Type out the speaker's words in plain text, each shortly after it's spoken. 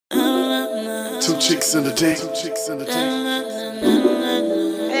Two chicks in the dick.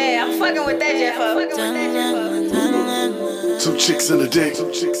 Hey, I'm fucking with that Jeff. Two chicks in the dick.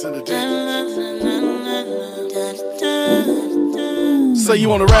 Say you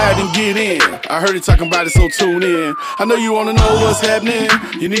wanna ride and get in. I heard you talking about it, so tune in. I know you wanna know what's happening.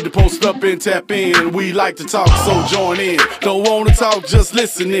 You need to post up and tap in. We like to talk, so join in. Don't wanna talk, just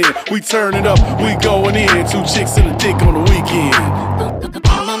listen in. We turn it up, we going in. Two chicks in the dick on the weekend.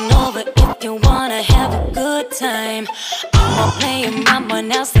 Come on over if you wanna have a good time. I'ma play your mama,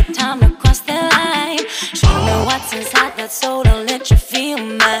 now's the time to cross the line. Show me what's inside that soul, I'll let you feel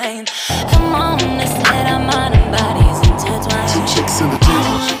mine. Come on, let's let our mind and bodies intertwine. Two chicks in the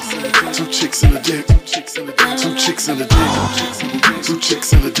dick. Two chicks in the dick. Two chicks in the dick. Two chicks in the dick. Two chicks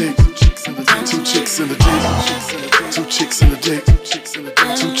in the dick. Two chicks in the dick. Two chicks in the dick. Two chicks in the dick.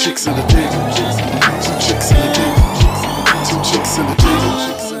 Two chicks in the dick. Two chicks in the dick. Two chicks in the dick.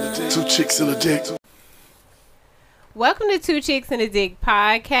 Two chicks in the dick. Welcome to Two Chicks in a Dick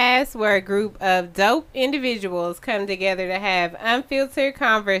podcast, where a group of dope individuals come together to have unfiltered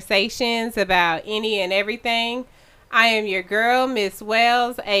conversations about any and everything. I am your girl, Miss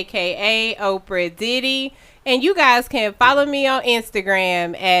Wells, aka Oprah Diddy, and you guys can follow me on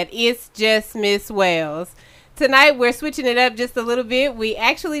Instagram at It's Just Miss Wells. Tonight we're switching it up just a little bit. We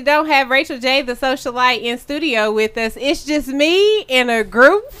actually don't have Rachel J, the socialite, in studio with us. It's just me and a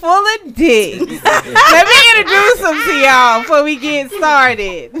group full of dicks. Let me introduce them to y'all before we get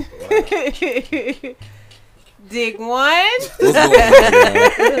started. Dick one. What's going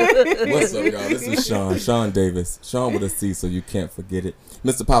on, y'all? What's up, y'all? This is Sean Davis. Sean with a C, so you can't forget it.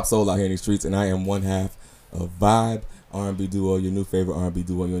 Mr. Pop Soul out here in these streets, and I am one half of Vibe R&B duo, your new favorite R&B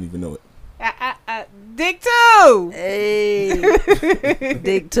duo. You don't even know it. Dick two. Hey,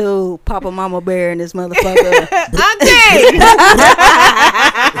 Dick 2, Papa Mama Bear in this motherfucker.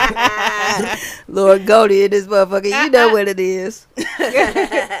 Lord Goldie in this motherfucker. You know what it is.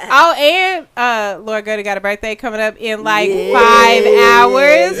 Oh, and Lord Goody got a birthday coming up in like 5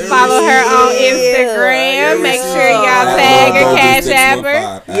 hours. Follow her on Instagram. Make sure y'all tag her, cash app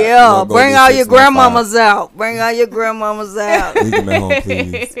her. Yeah, bring all your grandmamas out. Bring all your grandmamas out. Leave them at home,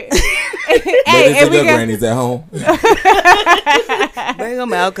 please. Hey, and we your got grannies at home. Bring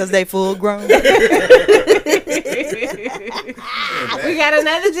them out because they full grown. we got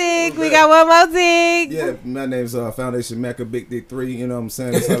another dig. We got one more dig. Yeah, my name's Foundation Mecca Big Dick 3. You know what I'm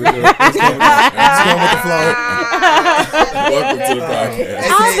saying? That's how we do it. Let's go with the flow. Welcome to the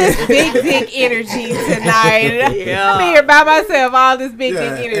podcast. All this big dick energy tonight. Yeah. I'm here by myself. All this big dick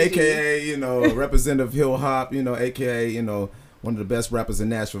energy. AKA, you know, Representative Hill Hop, you know, AKA, you know, one of the best rappers in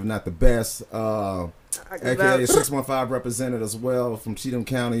Nashville, if not the best. AKA 615 represented as well from Cheatham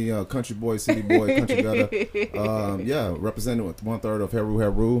County, country boy, city boy, country gutter. Yeah, represented with 1/3 of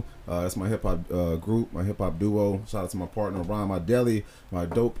Heru. That's my hip hop group, my hip hop duo. Shout out to my partner Ron Mardelli, my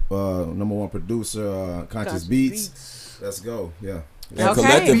dope #1 producer, Conscious Beats. Let's go, yeah. And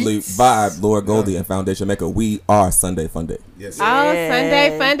collectively, Vibe, Lord Goldie, and Foundation Mecca, we are Sunday Funday. Yes. Oh,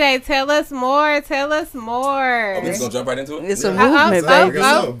 Sunday Funday. Tell us more. Tell us more. We just gonna jump right into it? It's a movement, baby.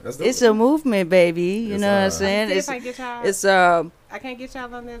 That's It's a movement, baby. You know what I'm saying? See if I get y'all. It's I can't get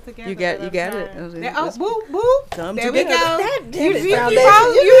y'all on there together. You got it. Oh, boop, boop. Come There we together. go. Damn it, You Foundation.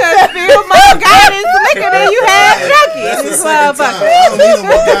 have spilled more guidance liquor than you have junkie. That's the This second time. motherfucker. I don't need no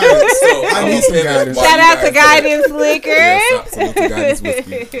more guidance. So, I need some guidance. Shout out to Guidance Liquor. Yeah, salute to Guidance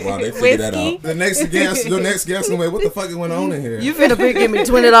Whiskey. Wow, they figured that Whiskey. out. The next guest gonna be, what the fuck is going on in here? You finna give me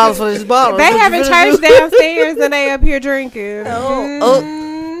 $20 for this bottle. They having church downstairs and they up here drinking.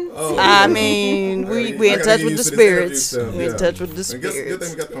 I mean, we in gotta touch get with the used to this interview spirits. stuff, We in yeah. touch with the And good thing spirits.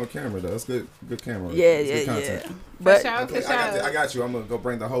 we got that on camera though. That's good camera. Yeah, It's good yeah, content. yeah. But Okay, I got you. I'm gonna go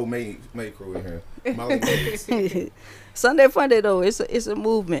bring the whole maid crew in here. Molly Mays. Sunday Funday though, it's a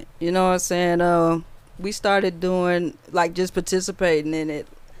movement. You know what I'm saying? We started doing like just participating in it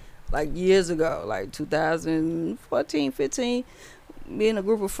like years ago, like 2014, 15. Me and a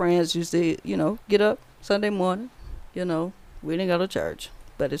group of friends used to, you know, get up Sunday morning. You know, we didn't go to church,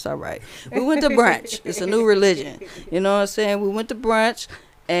 but it's all right. We went to brunch. It's a new religion. You know what I'm saying? We went to brunch,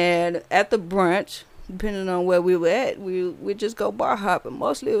 and at the brunch, depending on where we were at, we just go bar hopping.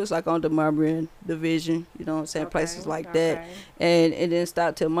 Mostly it was like on the Marbury Division, you know what I'm saying, places like that. And it didn't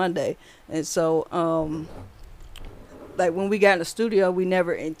stop till Monday. And so, like when we got in the studio, we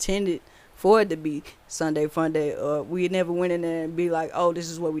never intended for it to be Sunday Funday, or we never went in there and be like, oh, this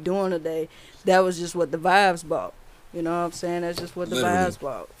is what we're doing today. That was just what the vibes brought. You know what I'm saying? That's just what the vibes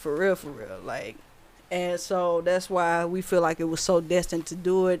brought. For real. Like, and so that's why we feel like it was so destined to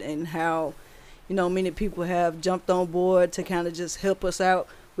do it, and how, you know, many people have jumped on board to kind of just help us out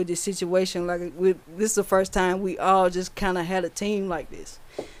with this situation. Like this is the first time we all just kind of had a team like this.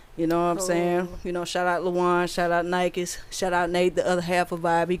 You know what I'm saying? You know, shout out Lawan, shout out Nikes, shout out Nate, the other half of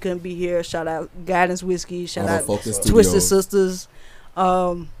Vibe. He couldn't be here. Shout out Guidance Whiskey, shout out Autofocus Twisted Studios. Sisters,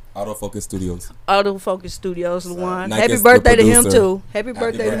 Autofocus Studios. Autofocus Studios, Lawan. Nikes, Happy the birthday to him producer. too. Happy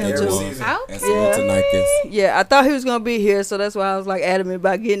birthday to him birthday, too. Lawan. Okay. And salute to Nikes. Yeah, I thought he was gonna be here, so that's why I was like adamant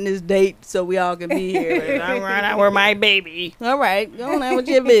about getting this date so we all can be here. I'm right out with my baby. All right, go on out with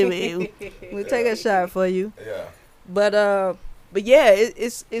your baby. We'll take a shot for you. Yeah. But yeah,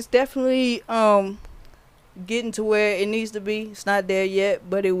 it's definitely getting to where it needs to be. It's not there yet,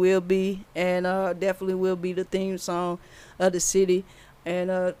 but it will be, and definitely will be the theme song of the city,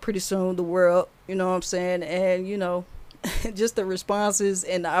 and pretty soon the world. You know what I'm saying? And you know, just the responses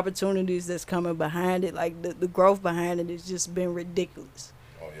and the opportunities that's coming behind it, like the growth behind it, has just been ridiculous.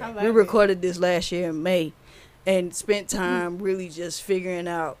 We recorded this last year in May, and spent time really just figuring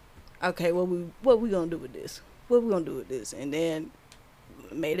out, okay, what we gonna do with this? What we gonna do with this? And then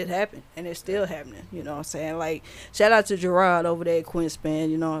made it happen, and it's still happening. You know what I'm saying? Like, shout out to Gerard over there at Quinn Span.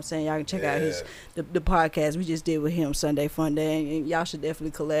 You know what I'm saying? Y'all can check out the podcast we just did with him, Sunday Fun Day, and y'all should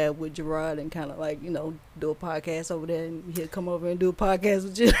definitely collab with Gerard and kind of like, you know, do a podcast over there, and he'll come over and do a podcast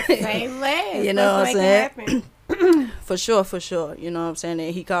with you. Say less. You know what I'm saying? Happen. For sure. You know what I'm saying?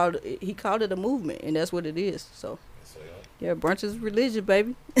 And he called it a movement, and that's what it is. So yeah, brunch is religion,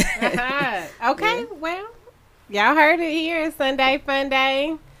 baby. Okay, well, y'all heard it here. It's Sunday Fun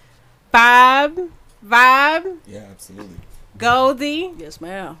Day. Vibe. Yeah, absolutely. Goldie. Yes,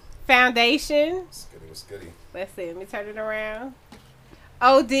 ma'am. Foundation. What's goody? Let's see. Let me turn it around.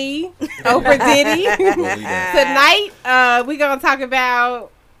 OD. Oprah Diddy. Believe that. Tonight, we're going to talk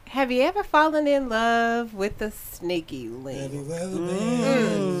about, have you ever fallen in love with a sneaky link? Have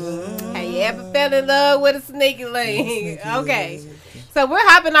you ever fell in love with a sneaky link? Okay. So we're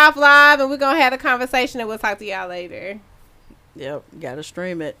hopping off live, and we're going to have a conversation, and we'll talk to y'all later. Yep, gotta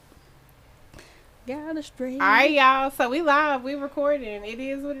stream it. Gotta stream. All right, y'all. So we live. We recording. It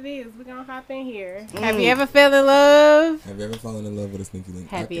is what it is. We're going to hop in here. Have you ever fell in love? Have you ever fallen in love with a sneaky link?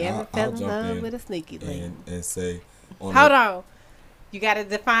 Have you ever fell in love with a sneaky link? And say, Hold on. You got to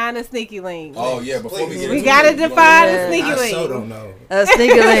define a sneaky link. Oh yeah, before we get We into got to it, you define wanna- a sneaky I link. so don't know. A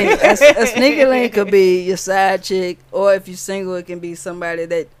sneaky link. A sneaky link could be your side chick, or if you're single, it can be somebody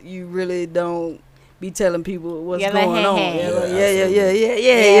that you really don't be telling people what's Your going little on. hand. Yeah. Your Your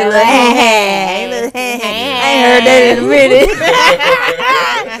little little hand. hand. Hand. I ain't heard that in a minute.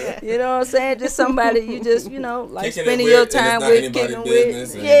 You know what I'm saying? Just somebody you just, you know, like Kicking it spending with, your and it's time not with, anybody's kicking business,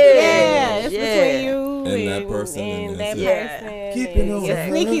 with. and- Yeah, it's between you And that person, and and that that's it. person. Keeping And on your the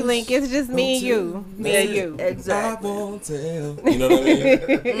sneaky hush. link is just me and you. Me and you. Exactly. I won't tell. You know what I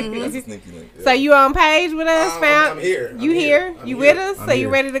mean? That's a sneaky link. So you on page with us, I'm here. You I'm here? I'm You here. with us? I'm So you here.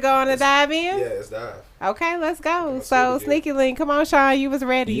 ready to go on a dive in? Yeah, it's dive. Okay, let's go. Let's So do it. sneaky link, come on, Sean. You was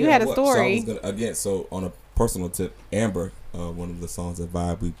ready. You Yeah, had a what- so I story. was gonna, again, so on a personal tip, Amber, one of the songs that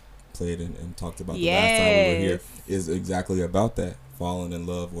Vibe we played and talked about the last time we were here, is exactly about that, falling in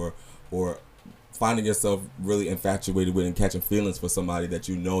love or finding yourself really infatuated with and catching feelings for somebody that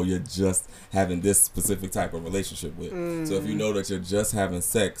you know you're just having this specific type of relationship with. So if you know that you're just having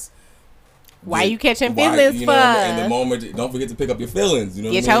sex, Why you catching why- feelings you know what I mean? for? In the moment, don't forget to pick up your feelings. You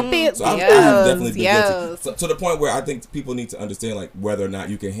know Get what I your mean? feelings. So I've Yes, definitely been yes. guilty. So, to the point where I think people need to understand like whether or not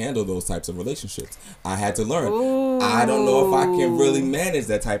you can handle those types of relationships. I had to learn. I don't know if I can really manage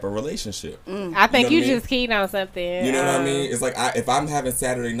that type of relationship. I think You you, know what I mean? just keyed on something. You know what I mean? It's like if I'm having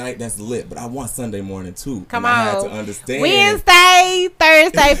Saturday night, that's lit, but I want Sunday morning too. Come and I had on. to understand. Wednesday,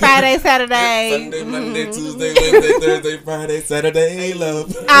 Thursday, Friday, Saturday. Sunday, Monday, Tuesday, Wednesday, Thursday, Friday, Saturday,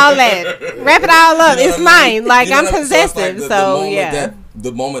 love. All that. Wrap it all up. You know It's what I mean? mine. Like, You know I'm what I mean? So it's possessive. like So, moment yeah.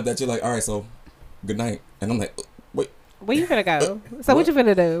 the moment that you're like, all right, so good night, and I'm like, wait. Where you finna go? So, what you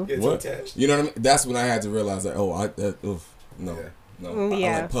finna do? Get too What? attached. You know what I mean? That's when I had to realize that. Oh, no, Yeah. no. I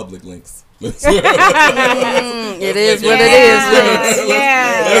Yeah. like public links. It is what it is.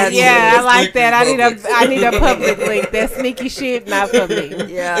 Yeah, Let's yeah, I make like it that. public. I need a public link. That sneaky shit, not for me.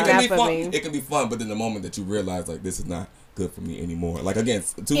 Yeah. It can Not be for fun. me. It can be fun, but then the moment that you realize like this is not good for me anymore. Like again,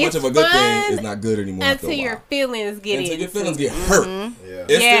 too much It's of a good fun thing is not good anymore. after Until a your while. feelings get Until in. your feelings get hurt. Yeah.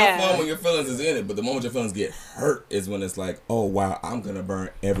 It's Yeah. still fun when your feelings is in it, but the moment your feelings get hurt is when it's like, oh wow, I'm gonna burn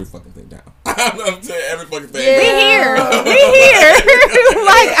every fucking thing down. I'm saying every fucking thing. Yeah. We here. We here.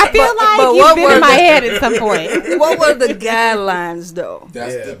 Like, I feel like but you've what been were in my the- head at some point. What were the guidelines though?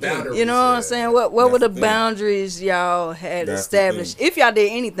 That's Yeah, the boundaries. thing. You know what I'm saying? What were That's the the thing. boundaries y'all had That's the established? thing. If y'all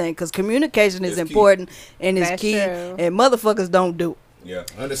did anything, because communication is It's key. important and it's That's key, true. and motherfuckers don't do it. Yeah.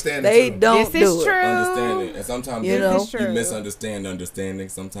 Understand They it too. don't This is do true. it. Understanding, and sometimes You know? you misunderstand understanding.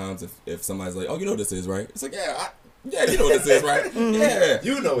 Sometimes if somebody's like, "Oh, you know what this is, right?" It's like, "Yeah, you know what this is, right?" Yeah,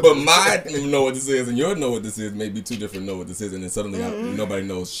 You know what But this my know what this is, and your know what this is may be two different know what this is, and then suddenly nobody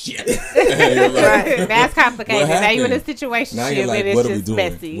knows shit. And you're like, Right. That's complicated. What Now you in a happened? situation Now you're like, and it's "What are we just doing?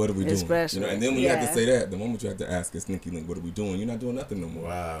 messy. What are we doing?" Especially. You know, and then when you have to Yeah. say that, the moment you have to ask a sneaky link, "What are we doing?" You're not doing nothing no more.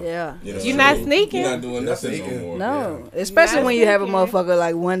 Wow. Yeah. You know, You're not so sneaking. You're not doing You're nothing sneaking. no more. No, especially Not when you have a thinking. motherfucker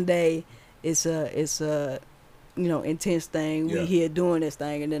like one day it's a intense thing. Yeah. We here doing this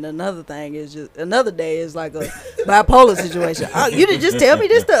thing, and then another thing is just another day is like a bipolar situation. Oh, you didn't just tell me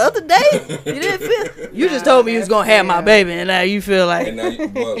this the other day. You didn't feel. You just told me you was gonna have my baby, and now you feel like And now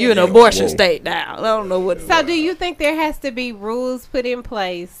you in an abortion state now. I don't know what. So do you think there has to be rules put in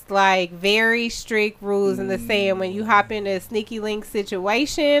place, like very strict rules in the saying when you hop in a sneaky link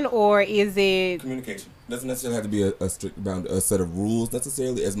situation, or is it Communication doesn't necessarily have to be a strict bound a set of rules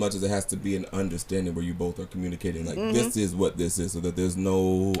necessarily, as much as it has to be an understanding where you both are communicating like this is what this is, so that there's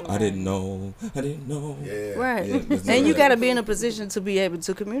no I didn't know. Yeah. Right, Yeah, there's no and you that. got to be in a position to be able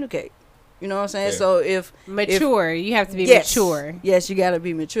to communicate. You know what I'm saying? Yeah. So if mature? You have to be yes, mature. yes, you got to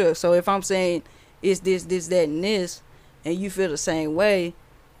be mature. So if I'm saying it's this, that, and this, and you feel the same way,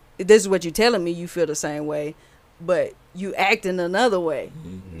 this is what you're telling me. You feel the same way, but you acting another way.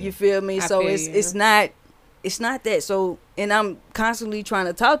 You feel me? I So feel it's you. it's not that. So, and I'm constantly trying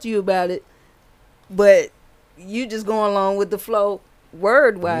to talk to you about it, but you just going along with the flow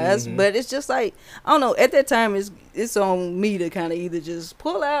word wise. But it's just like, I don't know, at that time it's on me to kind of either just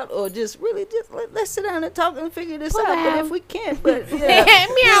pull out or just really just let's sit down and talk and figure this Pull out. But out. if we can't, but yeah, Meow.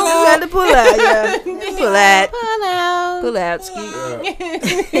 you got to pull out. Yeah, pull out, Pull out. pull out, ski.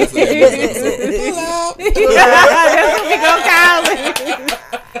 That's what pull out. That's what we gonna call it.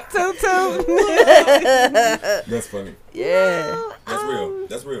 Toot toot. That's funny. Yeah, That's real.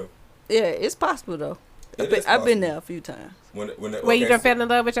 That's real. yeah, it's possible though. It is I've been possible. there a few times. Wait, you done fell in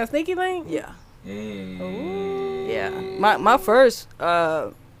love with your sneaky link? Yeah. Mm. Yeah, my first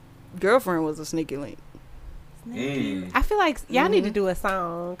girlfriend was a sneaky link. Mm. I feel like y'all need to do a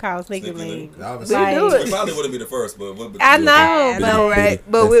song called Sneaky Sneaky Link. Link. Obviously. We do We it. probably wouldn't be the first, but we'll be I know, I but- know, right?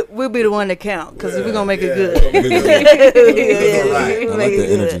 But we'll be the one that count because we're gonna make it good. Yeah. Right. We'll I make like it that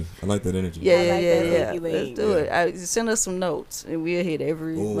good. energy. I like that energy. Yeah, I yeah, like yeah, that yeah. sneaky Let's link. do it. Send us some notes and we'll hit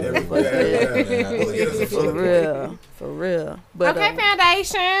every Ooh, motherfucker. yeah. We'll get us a For photo. real, for real. But Okay,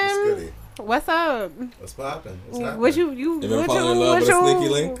 Foundation. Goodie. What's up? What's popping? What's happening? What you ever what fallen you in love with a sneaky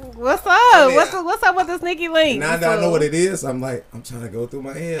link? What's up? mean, What's up with the sneaky link? Now that I know what it is, I'm like, I'm trying to go through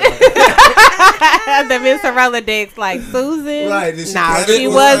my head. The Mr. Rolodex, like Susan. Right, this No, shit she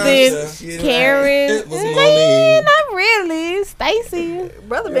was- wasn't. Shit, Karen. It was Nah, Monique. not really. Stacy.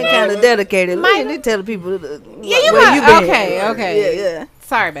 brother been kind of dedicated. Might- They tell people. Yeah, you where might. you been. Okay. Yeah, yeah.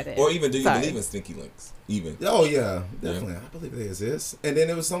 Sorry about that. Or even, do you Sorry. believe in sneaky links? Even Oh yeah, definitely. I believe they exist. And then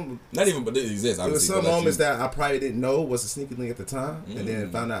there was some. not even, but it exists. There was Obviously, some but like moments you- that I probably didn't know was a sneaky link at the time, and then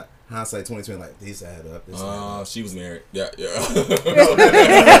Mm. found out hindsight 2020 like these add up. This add up. She was married. Yeah, yeah.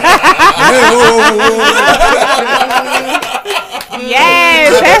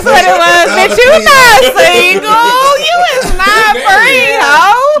 Yes, that's what it was. Bitch, you not single. You is not free, ho.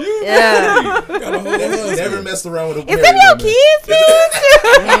 Yeah. Got a whole husband. Never messed around with a Is married them your woman. kids, bitch?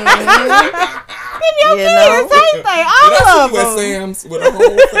 Them your You know? kids, ain't they? Did All I of see you at them. Sam's with a whole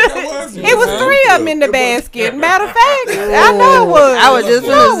that was? It was three of them in the basket. Matter of fact, I know it was. I was just That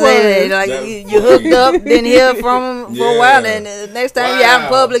gonna was- say that. Like that you hooked up, didn't hear from him for a while, Yeah. and the next time you out in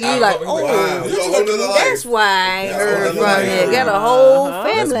public, you Out in like, public, oh, Wow, you a whole nother that's life. why I ain't That's a heard whole from nother you. life. Got a whole Uh-huh.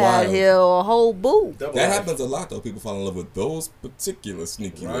 family That's out wild. here, a whole boo. Double That life. happens a lot though. People fall in love with those particular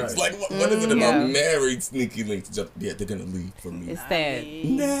sneaky Right. links. Like, what is it about Yeah. married sneaky links? Just, yeah, they're gonna leave for me. It's that.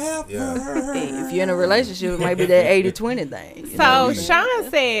 Never. Yeah. If you're in a relationship, it might be that 80-20 thing. You know what So I mean? Sean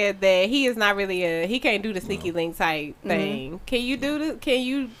said that he is not really he can't do the sneaky link type thing. Can you do the can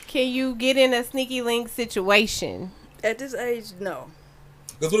you get in a sneaky link situation? At this age, no.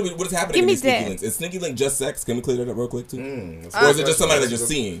 Because what is happening Give in me these sneaky that. links? Is sneaky link just sex? Can we clear that up real quick too? That's Or a is good it just somebody question. that you're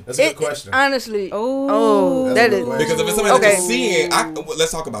seeing? That's a good question. Honestly, Oh. oh, That's that a good is. question. Because if it's somebody that Okay. you're seeing, well,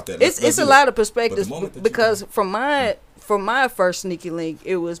 let's talk about that. It's Let's a do lot it. of perspectives But the moment that you- because from my first sneaky link,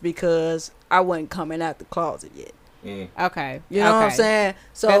 it was because I wasn't coming out the closet yet. Okay. You know what I'm Okay. saying?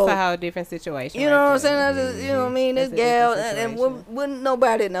 So That's a whole different situation. you right know what I'm there. saying? I just, you know what I mean? This That's a gal, different and situation. wouldn't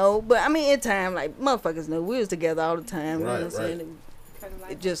nobody know. But I mean, in time, like motherfuckers know we was together all the time. You know what I'm Right, saying?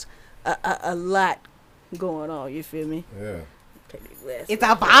 It just a lot going on. You feel me? Yeah. Take these glasses It's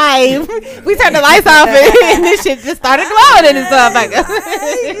a vibe. We turned the lights off and this shit just started glowing in this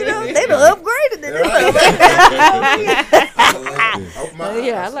motherfucker. you know, they done upgraded it. I like Open my eyes.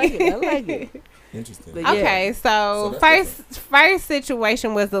 Yeah, I like it. I like it. Interesting. But yeah. Okay, so that's first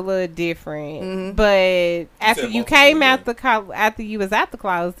situation was a little different, Mhm. but after said you both came of them, out after you was out the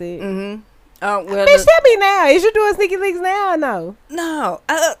closet, Mm-hmm. Well, bitch, tell me now, is you doing sneaky links now or no? no.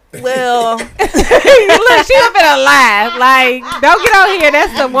 Well, Look, she up in a lie. Like, don't get on here.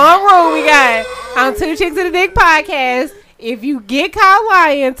 That's the one rule we got on Two Chicks in a Dick podcast. If you get caught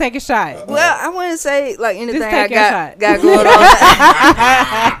lying, take a shot. well, I wouldn't say like anything Just I take your shot. got going on.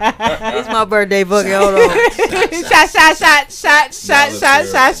 It's my birthday booking. Hold on.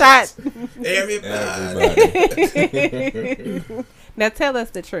 shot. Everybody. Now tell us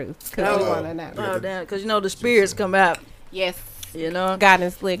the truth, because we want to know. Oh damn! Because the spirits come out. Yes.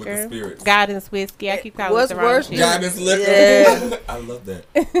 Guidance liquor, spirits. guidance whiskey. I keep calling What's it the wrong worse shit. Guidance liquor. Yeah. I love that.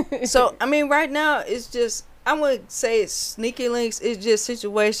 So I mean, right now it's just I wouldn't say it's sneaky links. It's just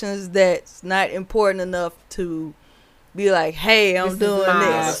situations that's not important enough to be like, hey, I'm This is doing my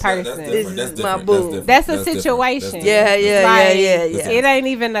this. person. This is my boo. That's a situation. Yeah, Like, yeah. It ain't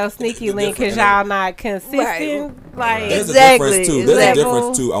even no sneaky link because y'all not consistent. Like, There's Exactly, a difference too. There's exactly. a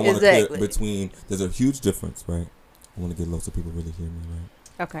difference too. I want to Exactly. clear between. There's a huge difference, right? I want to get lots of people really hear me, right?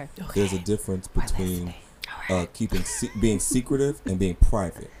 okay. There's a difference between being secretive and being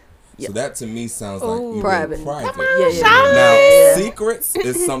private. Yeah. So that to me sounds Ooh. like you Private. being private. Yeah. Now, Yeah. secrets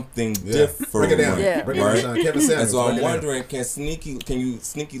is something Yeah. different. Break it down. Yeah. Break it down, Right? Sean. Kevin Samuels. And so I'm break it down. wondering, can you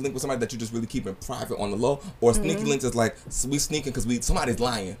sneaky link with somebody that you just really keep in private on the low, or sneaky links is like we sneaking because somebody's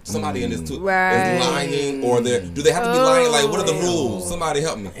lying, somebody in this too Right. is lying, or do they have to be lying? Like, what are the rules? Somebody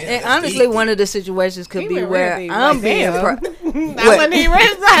help me. And honestly, one of the situations could He be went where real deep. I'm Like, being. damn. Pri- I wasn't even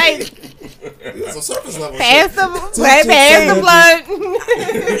ready to say, It's a surface level. pass the blood.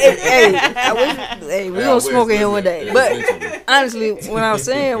 hey, we gonna smoke in here one day. But honestly, what I was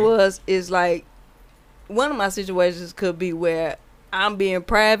saying is like one of my situations could be where I'm being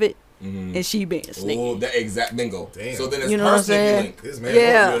private and she being sneaky. Oh, that exact bingo. Damn. So then it's You know what I'm her sneaky saying? link. This man,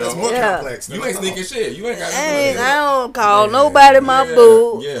 Yeah. that's more Yeah. complex. You ain't sneaking shit. You ain't got Hey, nothing. I don't call nobody my Yeah,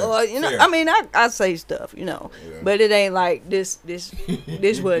 boo, yeah, or fair. I mean, I say stuff, but it ain't like this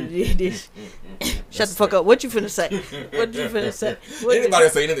what it is. Shut the fuck up. What you finna say? What you finna say? What Anybody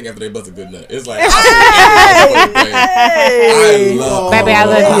say anything after they bust a good nut? It's like, I love Baby, I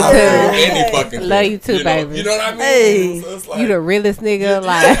love you too. Any fucking thing. Love you too, know, baby. You know what I mean? Hey. So it's like, You the realest nigga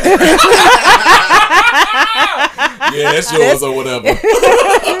alive. yeah, that's yours or whatever.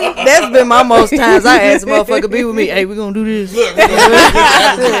 That's been my most times. I asked a motherfucker be with me. Hey, we gonna do this. Look, we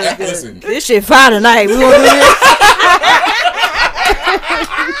gonna listen. This shit fire tonight. We gonna do this.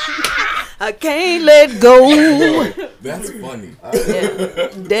 I can't let go. That's funny.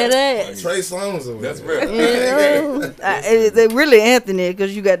 Dead ass. Trey Songz over That's there. real. They really Anthony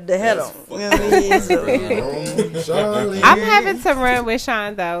because you got the hat on. You know what I mean? So, Charlie. I'm having to run with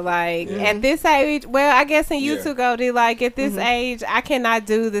Sean though. Like at this age, well, I guess in you Yeah. two Goldie, like at this age, I cannot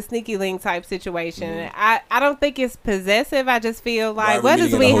do the sneaky link type situation. I don't think it's possessive. I just feel like what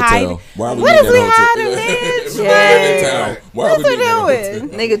is we hiding? Why are we What meeting is we at a hotel? hiding, bitch? If we live in town, why are What we we meeting at a doing?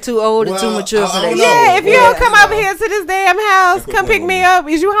 hotel? nigga too old and too Well, mature for I that. don't shit. know. Yeah, if you Yeah, don't come I over know. here to this damn house, come pick me up.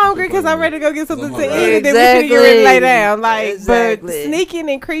 Is you hungry? Because I'm ready to go get something to eat, and then we Exactly. can get ready to lay down. Like, Exactly. but sneaking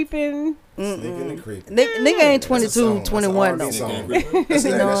and creeping. Sneaking and creeping. Nigga ain't That's a 22, song. 21 no That's a more. R&B Song. song. That's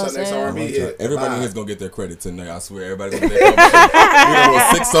You know that's what your I'm next saying? R&B hit. Everybody Bye. here's gonna get their credit tonight. I swear, everybody's gonna get their credit. We done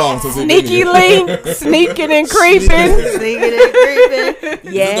wrote 6 songs since we been Sneaky here. link, sneaking and creeping. Sneaking and creeping.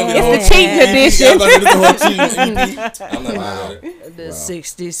 Yeah. It's the cheating Yeah, edition. I'm gonna do the whole cheating EP. I'm not mad at it. The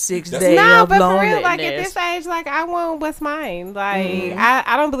 66 That's- day No, of but for real, loneliness. like at this age, like I want what's mine. Like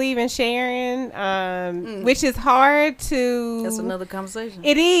I don't believe in sharing, which is hard to. That's another conversation.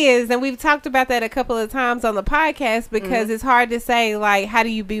 It is, and we've talked about that a couple of times on the podcast because it's hard to say like how do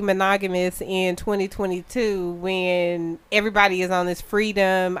you be monogamous in 2022 when everybody is on this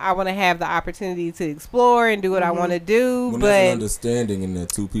freedom. I want to have the opportunity to explore and do what I want to do, When there's an but understanding and that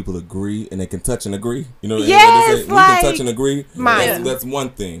two people agree and they can touch and agree, you know, Yes, they say, we like- can touch and agree. Mine. That's one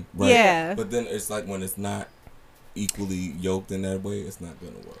thing, right? Yeah. But then it's like when it's not equally yoked in that way, it's not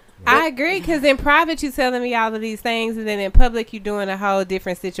gonna work. I agree because in private you telling me all of these things and then in public you doing a whole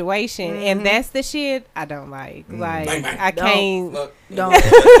different situation and that's the shit I don't like. Like Bang, bang. I can't. Look, Don't.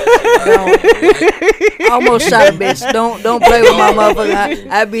 I almost shot a bitch. Don't play with my motherfucker.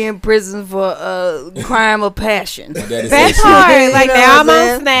 I be in prison for crime of passion. That's hard. Like You know now what I'm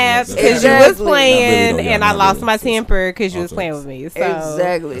I'm on Snap saying? because you was Exactly. playing Not really, and though. I Not lost really. my temper because you was All playing jokes. with me. So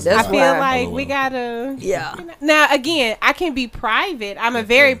Exactly. I That's feel why. like Oh, we well. gotta. Yeah. Now again, I can be private. I'm a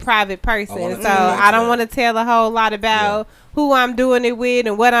very private person, wanna so know that. I don't want to tell a whole lot about who I'm doing it with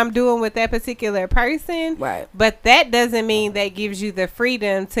and what I'm doing with that particular person. Right. But that doesn't mean that gives you the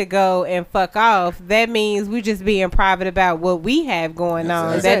freedom to go and fuck off. That means we just being private about what we have going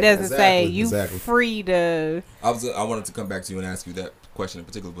on. That doesn't say you free to. I wanted to come back to you and ask you that question in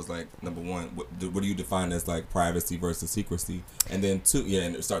particular was like, number one, what do you define as like privacy versus secrecy? And then two,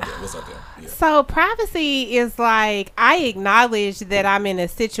 and we'll start there. Yeah. So privacy is like, I acknowledge that I'm in a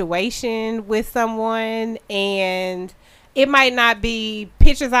situation with someone and it might not be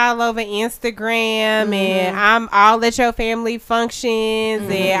pictures all over Instagram and I'm all at your family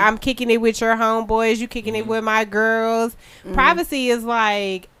functions and I'm kicking it with your homeboys, you kicking it with my girls. Privacy is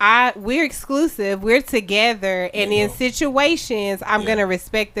like, we're exclusive, we're together, and in situations I'm gonna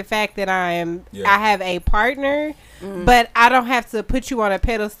respect the fact that I have a partner, but I don't have to put you on a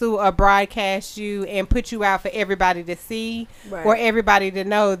pedestal or broadcast you and put you out for everybody to see or everybody to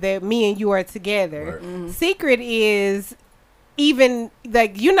know that me and you are together. Secret is even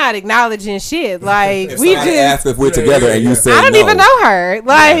like you're not acknowledging shit. Like we just ask if we're together and you say I don't even know her.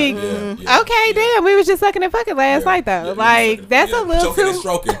 Like okay, damn, we was just sucking and fucking last night though. Like that's a little choking too and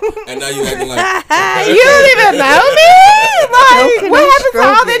stroking, and now you acting like you don't even know me. Like what happened to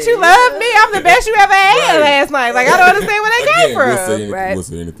all that you love me? I'm the best you ever had last night. Like I don't understand where that came from. We'll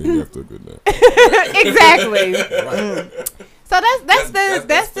say anything after a good night. Exactly. So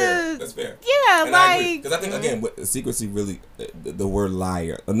that's fair. Yeah, and like because I think again, with secrecy really, the word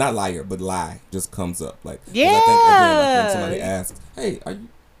liar, not liar, but lie just comes up. Like I think again, like when somebody asks, "Hey, are you?"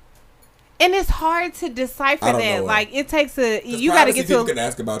 And it's hard to decipher that. Like it takes you got to get to. People can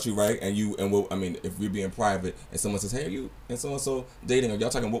ask about you, right? I mean, if we're being private and someone says, "Hey, are you and so dating?" Or y'all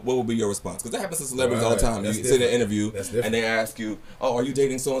talking? What will be your response? Because that happens to celebrities all the time. You sit in an interview and they ask you, "Oh, are you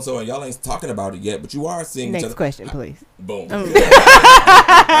dating so and so?" And y'all ain't talking about it yet, but you are seeing each other. Next question, please. Boom. I've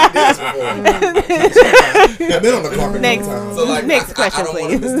been on the carpet. Next. So like, next question,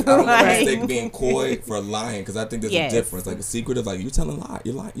 please. I don't want to mistake being coy for lying because I think there's a difference. Like a secretive, like you're telling a lie,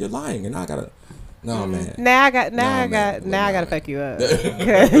 you're lying, and I gotta. No man. Now I gotta fuck you up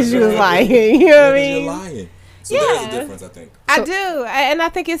because you was lying. You know what I mean? You're lying. So there's a difference, I think. I do, and I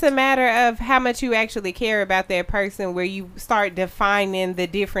think it's a matter of how much you actually care about that person, where you start defining the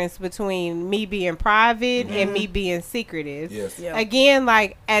difference between me being private and me being secretive. Yes. Yeah. Again,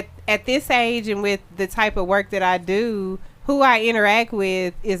 like at this age and with the type of work that I do, who I interact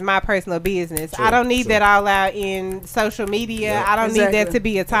with is my personal business. I don't need that all out in social media. Yeah. I don't need that to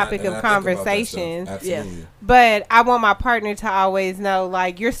be a topic of conversation. Absolutely. But I want my partner to always know,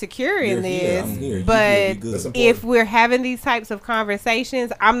 like, you're secure in this. Here. But if we're having these types of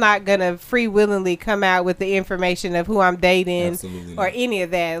conversations, I'm not going to free willingly come out with the information of who I'm dating or any of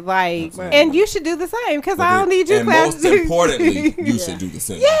that. Like, and you should do the same because I don't need you. And most importantly, you should do the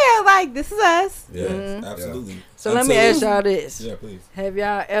same. Yeah, like, this is us. Yeah, absolutely. So let me ask y'all this. Yeah, please. Have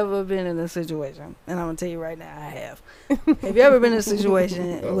y'all ever been in a situation, and I'm going to tell you right now, I have. Have you ever been in a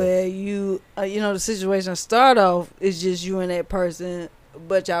situation where you, the situation start off, it's just you and that person,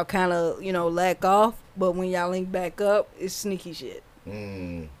 but y'all kind of, lack off, but when y'all link back up, it's sneaky shit.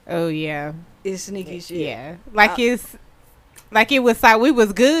 Oh, yeah. It's sneaky shit. Yeah. Like it was like we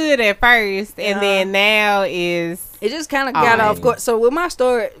was good at first, and then now is... It just kind of got off course. So with my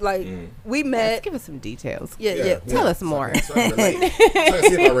story, like we met. Let's give us some details. Yeah. Tell us more. So I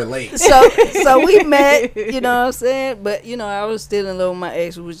see if I relate. So we met. You know what I'm saying? But I was still in love with my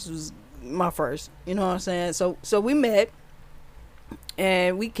ex, which was my first. You know what I'm saying? So we met,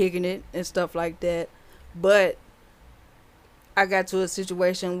 and we kicking it and stuff like that. But I got to a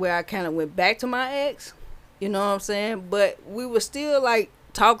situation where I kind of went back to my ex. You know what I'm saying? But we were still like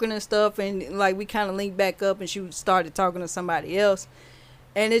talking and stuff, and like we kind of linked back up, and she started talking to somebody else,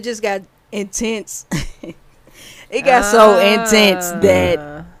 and it just got intense. It got so intense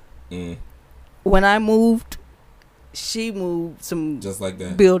that when I moved, she moved some just like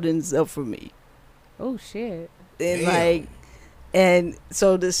that buildings up for me. Oh shit! And and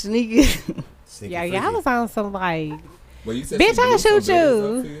so the sneaky. Y'all was on some like. Well, you said bitch, I'll shoot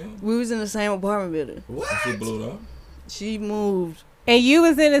you. We was in the same apartment building. What? She blew it up. She moved. And you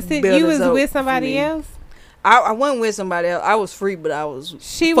was in you was with somebody else? I wasn't with somebody else. I was free, but I was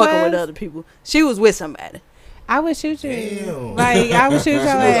fucking with other people. She was with somebody. I would shoot you. Damn. Like, I would shoot your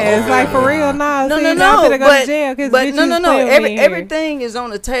ass. Like, for real, no. No. I'm finna go to jail but no. Everything is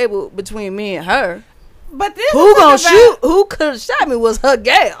on the table between me and her. But this who gonna shoot? Who could have shot me was her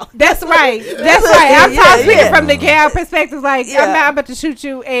gal. That's right. That's right. I'm speaking from the gal perspective. Like, I'm about to shoot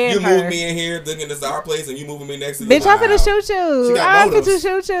you and you her. move me in here thinking this is our place, and you moving me next to you. Bitch, I'm finna shoot you. I'm finna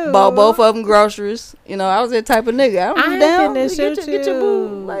shoot you. Bought both of them groceries. I was that type of nigga. I'm down. Finna shoot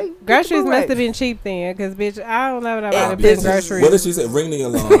you. like get the Groceries must beret. have been cheap then, cause bitch, I don't know nobody Bitch, been groceries. what did she say? Ring the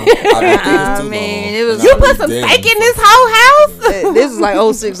alarm. I mean, it was- You put some steak in this whole house? This was like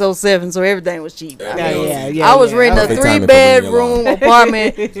 06, 07, so everything was cheap. I mean, Yeah. I was renting a Perfect timing for ringing the alarm. 3-bedroom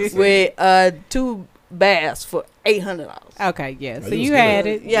apartment with 2 baths for $800. Okay, yeah. So you you was had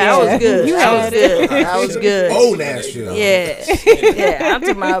good. it. Yeah, I was good. You I had was it. good. I was good. Oh, Nashville. Yeah, I'm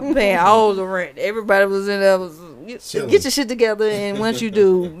talking about paying all the rent. Everybody was in there. Chilling. Get your shit together, and once you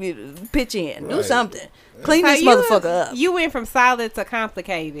do, pitch in, do Right. something, clean So this motherfucker up. You went from solid to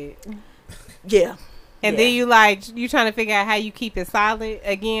complicated. Yeah, And then you trying to figure out how you keep it solid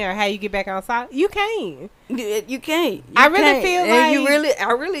again, or how you get back on solid. You can't. you can't. You I really can't. feel and like-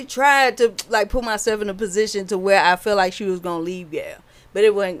 I really tried to like put myself in a position to where I feel like she was gonna leave. Yeah, but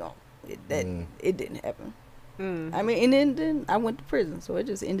it wasn't gonna. It didn't happen. I mean, and then I went to prison, so it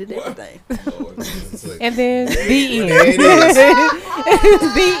just ended everything. And then the end. There it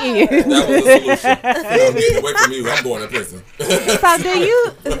is. The end. That was the solution. I'm getting away from you. I'm going to prison. So do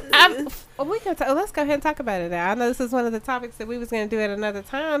you? Let's go ahead and talk about it now. I know this is one of the topics that we was going to do at another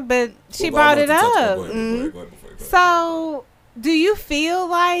time, but she brought it up. Go ahead. So, do you feel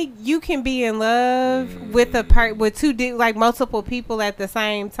like you can be in love with with multiple people at the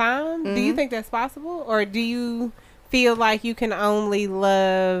same time? Do you think that's possible, or do you feel like you can only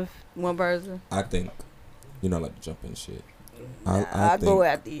love? One person. I think, I like to jump in shit. I'll go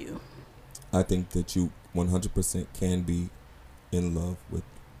after you. I think that you 100% can be in love with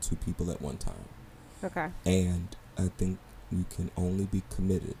 2 people at one time. Okay. And I think you can only be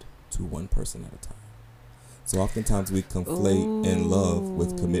committed to one person at a time. So oftentimes we conflate in love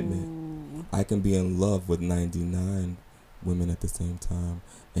with commitment. I can be in love with 99 women at the same time,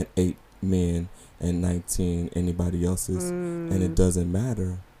 and 8 men and 19 anybody else's, and it doesn't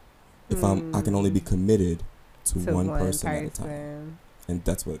matter if I can only be committed to one person at a time. And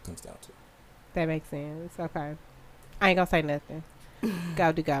that's what it comes down to. That makes sense. Okay. I ain't gonna say nothing.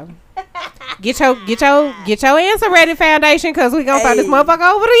 Go. Get your answer ready, Foundation, because we gonna throw this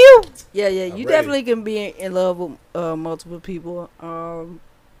motherfucker over to you. Yeah, you ready. definitely can be in love with multiple people.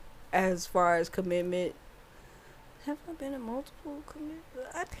 As far as commitment, have I been in multiple commitments?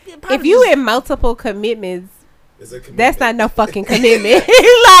 If you in multiple commitments, It's a commitment. that's not no fucking commitment.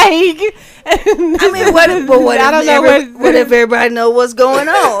 Like, I mean, what if everybody know what's going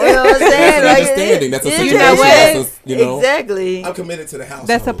on? You know what I'm saying? That's an understanding. That's a you situation. know what? That's a, Exactly. I'm committed to the house.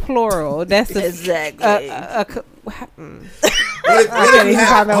 that's a plural. That's a Exactly. What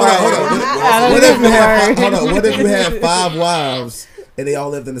if you have? What if you have 5 wives and they all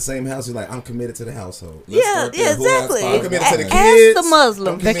lived in the same house? You're like, I'm committed to the household. Yeah, exactly. I'm committed to the Ask kids. the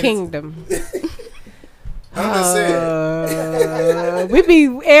Muslim. the kingdom. I'm just saying. We be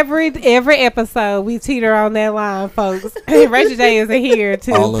every episode we teeter on that line, folks. Rachel J isn't here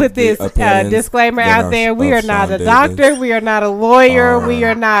to All of put the this opinions disclaimer that out are there. We of are not Sean a doctor. Davis We are not a lawyer. are We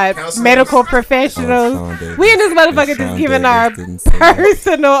are not counselors. medical professionals. Sean Davis. We in this motherfucker And just Sean giving Davis our didn't say that.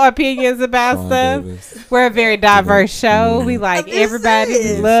 personal opinions about Sean stuff. Davis. We're a very diverse show. We I'm like just everybody. We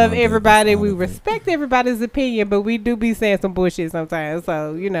saying. love Sean Davis everybody. out We of it. respect everybody's opinion, but we do be saying some bullshit sometimes.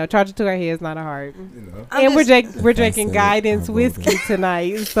 So, charge it to our heads, not our heart. And we're drinking said it, guidance I will whiskey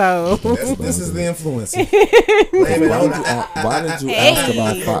tonight. So This is the influence. Why did you ask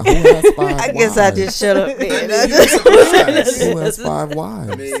about 5? Who has 5 I guess I wives? just shut up then. Who has 5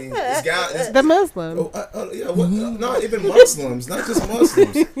 wives? I mean, this guy. the Muslim. Not even Muslims, not just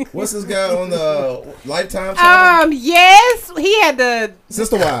Muslims. What's this guy on the Lifetime channel? Yes, he had the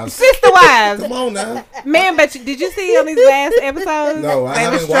Sister Wives. sister wives. Come on now. Man, but did you see on these last episodes? No, I They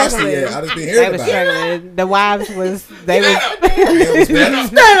haven't was watched it struggling. yet. I just been They hearing was about it. struggling. The wives was they was. It was better.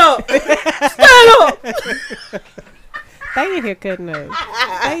 Stand up. Stand up. They in here cutting up.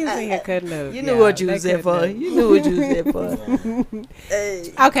 They was in here cutting up. You knew what you they was there cutting for. up. You knew what you was there for.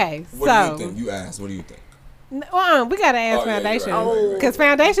 Hey. Okay, What do you so think? You asked. What do you think? We gotta ask Oh, yeah, you're Foundation right. because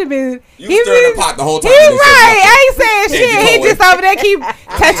Foundation been You stirred the pot the whole time. He and they said right. nothing. I ain't saying Yeah, shit. you He know just it. over there keep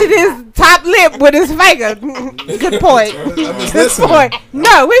touching his top lip with his finger. Good point. I'm just Good listening. point.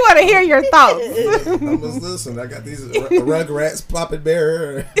 No, we want to hear your thoughts. I'm just listening. I got these Rugrats popping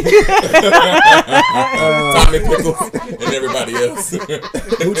bear. Tommy Pickles and everybody else.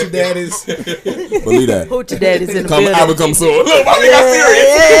 Hoochie Daddies. Believe that. Hoochie Daddy's in the Come, building. I will come soon. Look, why we got serious?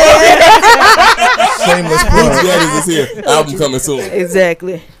 Shameless Hoochie plug. Daddies is here. Album coming soon.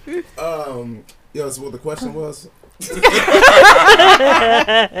 Exactly. So what the question was?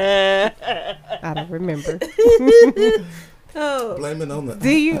 I don't remember. Oh. Blame it on the. Do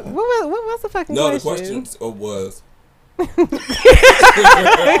you? What was the fucking No, the question? question was,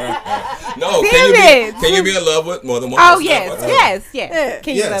 No, Damn can you be in love with more than one Oh person? yes.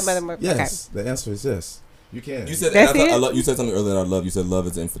 Can you Yes. love more? Yes. The answer is yes. You can. You said That's I it? love, you said something earlier that I love. You said love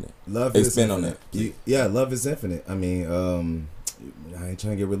is infinite. Love is Expand on infinite. that. Yeah, love is infinite. I mean, I ain't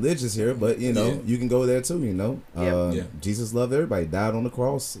trying to get religious here, but you know, Yeah. you can go there too. You know, Yeah. Jesus loved everybody, died on the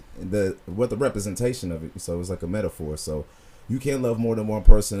cross. The representation of it. So it's like a metaphor. So you can love more than one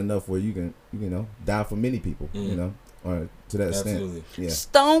person enough where you can, you know, die for many people. You know, or to that Absolutely. extent. Yeah.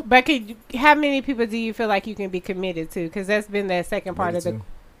 Stomp. But how many people do you feel like you can be committed to? Because that's been that second part of the.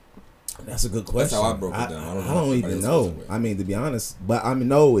 That's a good question. That's how I broke it down. I don't know I don't if even everybody know. else feels that way. I mean, to be honest, but I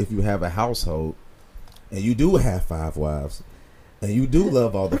know if you have a household and you do have 5 wives and you do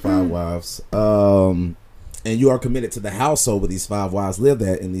love all the 5 wives, and you are committed to the household where these 5 wives live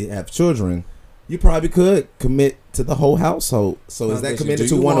at and you have children, you probably could commit to the whole household. So is that committed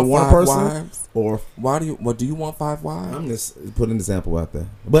to one person? Wives? Or Why do you? What do you want 5 wives? I'm just putting an example out there,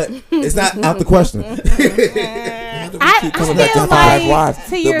 but it's not out the question. Keep coming back to feel 5 like wives. to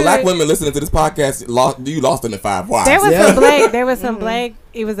The your- black women listening to this podcast lost in the 5 wives. There was Yeah. some black. There was some black.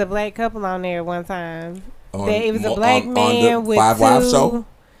 It was a black couple on there one time. It was a black man the with 5 two. Wives show.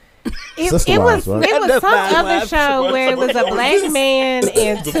 Sister It Wives, was right? it was The some Five other Wives show where it was a black man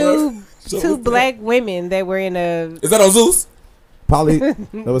and two So black women that were in a. Is that on Zeus? Polly, that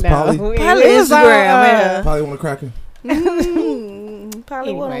was No, Polly. Probably it was on, Instagram, Polly want a cracker.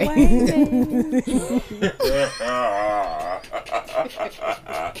 Probably one Anyway.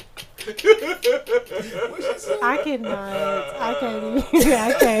 I cannot. I can't.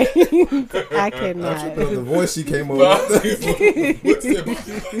 I can't. I cannot. The voice she came over.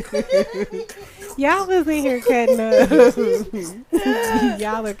 Y'all was in here cutting up.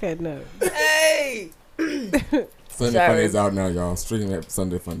 Y'all are cutting up. Hey. Sunday Sorry. Funny is out now, y'all. Stream at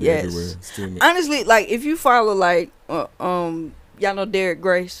Sunday Funny Yes. everywhere. Stream it. Honestly, like if you follow like y'all know Derek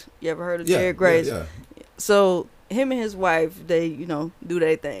Grace. You ever heard of Derek Grace? Yeah. So him and his wife, they do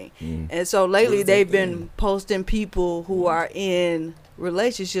their thing. Mm. And so lately What is their they've been thing? posting people who are in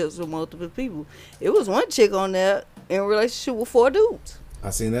relationships with multiple people. It was one chick on there in a relationship with 4 dudes. I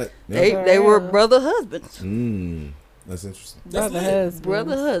seen that. They were brother husbands. That's interesting. That's Brother lit. husband.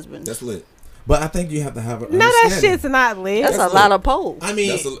 Brother husbands. That's lit. But I think you have to have a No, that understanding. shit's not lit. That's That's a lot of polls. I mean,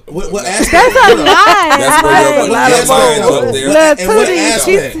 That's a- what aspect? That's a lie. That's where your a lot of man's balls. up there. Look, And what Tootie,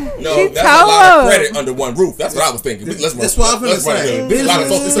 aspect? No, she that's a lot told of us. credit under one roof. That's what I was thinking. That's what I'm finna say. A lot of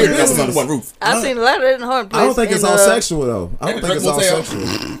social Business security is numbers under business. one roof. I've seen a lot of it in Horn Place. I don't think it's all sexual though. I don't And think it's all Drake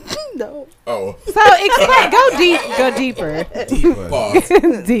sexual. No. Oh, So explain. Go deep. Go deeper. Deeper. pause.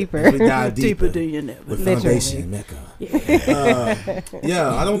 Deeper. We dive Deeper deeper. do you never. With Literally. foundation, Mecca.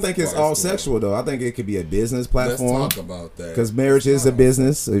 Yeah, I don't think it's all sexual though. I think it could be a business Let's platform. talk about that. Because marriage is a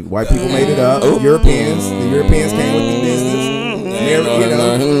business. White people made it up. Europeans. The Europeans came with the business.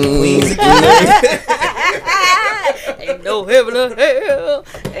 Queens and kings. Ain't no heaven or hell.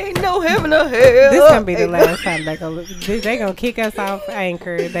 Ain't no heaven or hell. This gonna be the Ain't last time they gonna kick us off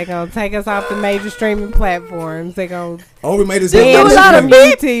Anchor. They gonna take us off the major streaming platforms. They gonna Oh, we made this. They do a lot of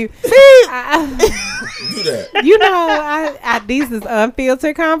YouTube. Do that. You know, these is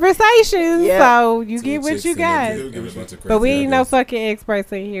unfiltered conversations, Yeah. so you Two get what chicks you in the got. dick, give a bunch of But we crazy ain't no ideas. fucking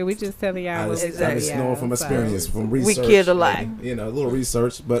experts in here. We just telling y'all. I what just, we I telling just y'all, know from so. experience, from research. kid a lot. You know, a little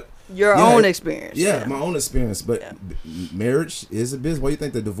research, but your Yeah, own it- experience. yeah, my own experience. But Yeah. marriage is a business. Why do you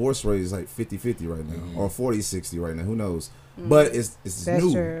think the divorce rate is like 50-50 right now, Mhm. or 40-60 right now? Who knows? But it's That's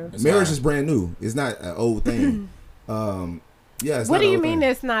new. true. It's Marriage high. is brand new. It's not an old thing. Yeah. It's What not do an you old mean? thing.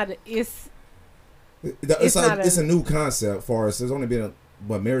 That's not. It's It's not it's a new concept for us. There's only been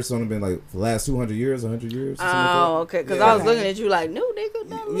marriage has only been like the last 200 years, 100 years. Or something like that. Oh, okay. Because Yeah. I was looking at you like, no, nigga.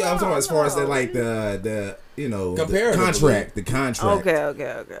 No, Yeah, I'm talking about as far as the no. like the you know the Comparatively. contract, the contract. Okay.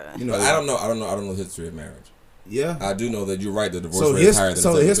 You know, But I don't know the history of marriage. Yeah. I do know that you're right. The divorce So rate is higher than so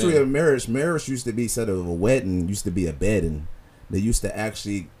it's the ever history been. of marriage used to be instead of a wedding, used to be a bedding. They used to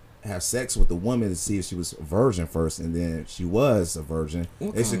actually have sex with the woman to see if she was a virgin first, and then if she was a virgin,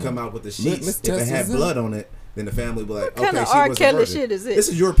 they should come out with the sheets. Miss If it had Tessa's blood on it, then the family would be like, What kind okay, of she R. was a Kelly virgin. shit is this? This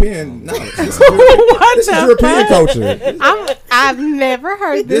is European knowledge. This is What this is the European fuck? culture. I've never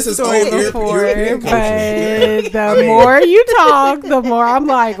heard This this is story old before, European but culture. the I mean- more you talk, the more I'm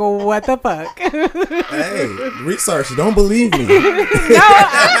like, what the fuck? Hey, research. Don't believe me.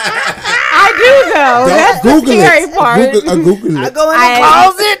 I do know. That's Don't Google the scary it. part. Google I it. go in the I-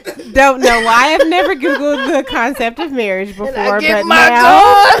 closet. Don't know why I've never Googled the concept of marriage before, get but my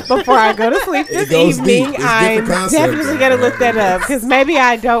now, gun. before I go to sleep this goes deep. evening, It's I'm different concepts. definitely going to look that up because maybe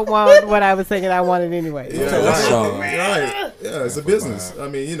I don't want what I was thinking I wanted anyway. Yeah, That's right. Sean. Right. Yeah, it's a business. I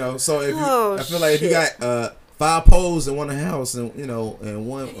mean, you know, so if you, Oh, I feel like if you shit. got 5 poles in one house, and and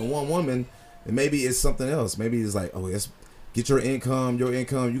one woman, and maybe it's something else. Maybe it's like, oh, let's get your income.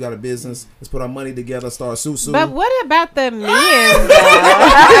 You got a business. Let's put our money together. Start susu. But what about the men?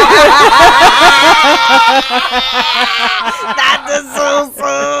 Not the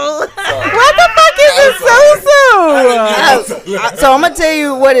susu. What the fuck is a susu? So I'm gonna tell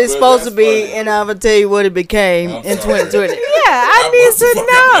you what it's supposed to be, and I'm gonna tell you what it became in 2020. Yeah, I need to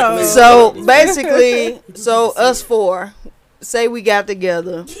know. So basically, us 4, say we got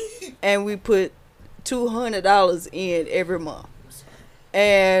together, and we put $200 in every month,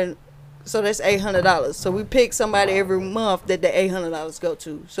 and so that's $800. So we pick somebody every month that the $800 go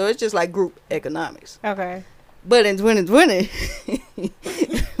to. So it's just like group economics. Okay. But in 2020,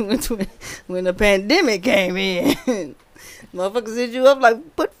 when the pandemic came in, motherfuckers hit you up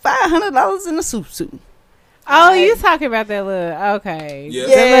like, put $500 in a suit. Oh, you talking about that little, okay.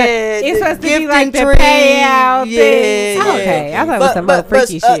 Yeah. It's supposed to be like the payout thing. Yeah. Okay, I thought it was some other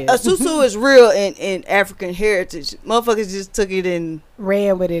freaky shit. A susu is real in African heritage. Motherfuckers just took it and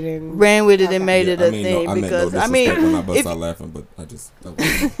ran with it and made it a thing. Because I mean, when I bust out laughing, but I just. But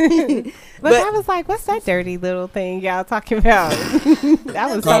I was like, what's that dirty little thing y'all talking about? That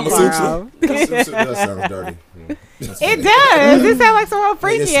was so Kama far Sutra. off. That does sound dirty. It does. It sounds like some real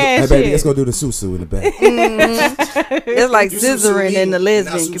freaky ass Hey, baby, let's shit. go do the susu in the back. it's like You scissoring susu in the me,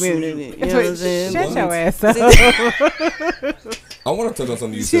 lesbian not susu community. you. You know what I'm saying? Shut your ass up. I want to touch on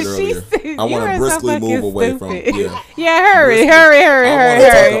something you said earlier. I You want are to so briskly fucking move away from. stupid. Yeah. Yeah, hurry.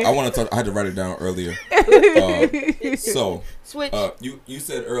 I want to talk. I had to write it down earlier. So, Switch. you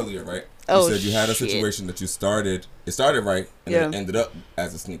said earlier, right? Oh, you said you had a shit. situation that you started. It started right, and then it Yeah. ended up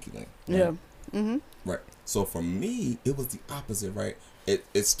as a sneaky link. Right? Yeah. Mm-hmm. Right. So for me, it was the opposite, right? It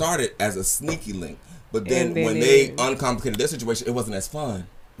started as a sneaky link, but then when they uncomplicated their situation, it wasn't as fun.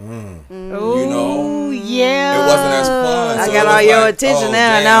 Ooh, You know? yeah. It wasn't as fun. I So got it all was your like, attention oh,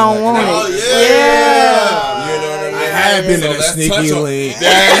 now, and damn, I don't want oh, it. yeah. You know what I mean? I have been So in a let's sneaky touch on- link.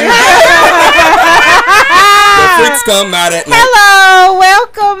 The freaks come out at night. Hello,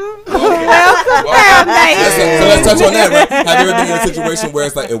 welcome, Foundation. So let's touch on that, right? Have you ever been in a situation where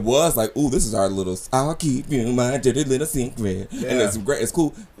it's like, it was like, ooh, this is our little, I'll keep you in my dirty little secret. And it's great, it's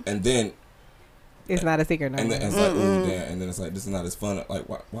cool. And then, It's not a secret, no. and then it's like, ooh, damn. And then it's like, this is not as fun. Like,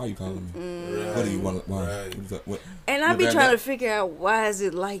 why are you calling me? What do you want? Why? What? And I be trying to figure out, why is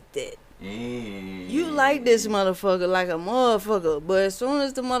it like that? You like this motherfucker like a motherfucker, but as soon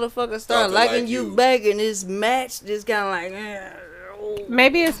as the motherfucker start liking you back and this match just kind of like,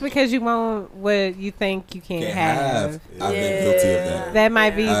 Maybe it's because you want what you think you can't have. I've been guilty of that. That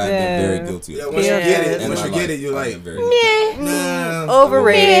might be I've been very the. guilty Yeah, of once that. you get it, In once my you get life, it, you're I've like, been very guilty. nah.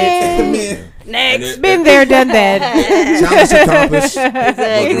 overrated. Next. Been there, done that. Challenge accomplished.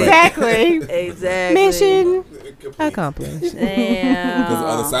 Exactly. Exactly. Exactly. Mission accomplished. Because the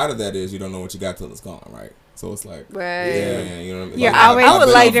other Damn. side of that is you don't know what you got till it's gone, right? So it's like, Right. yeah, you know what I mean? You're Like, always I would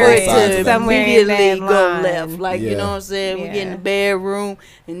been like on for both it sides to of that. somewhere in immediately that go line. left. Like, you Yeah. know what I'm saying? We get in Yeah. the bedroom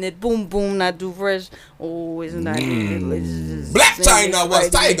and then boom, boom, not do fresh. Oh, it's not good. Let's just Black sing China it was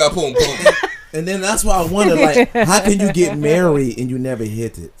right tiger, boom, boom. And then that's why I wonder, like, how can you get married and you never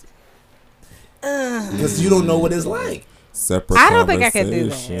hit it? Because you don't know what it's like. Separate I don't think I could do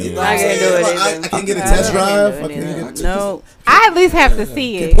that. conversation. You know I what I'm can't do saying? it Like, either. I can't get a test drive. I can't get No. I at least have to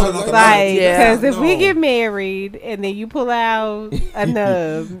see it. put it on the Like, Yeah. because if we No. get married and then you pull out a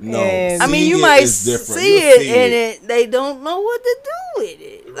nub, No. and I mean, Seeing you it might is different. see You'll it see and it. they don't know what to do with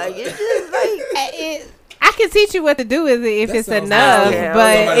it. Like, it's just like. I can teach you what to do with it if That it's sounds enough, good. Yeah.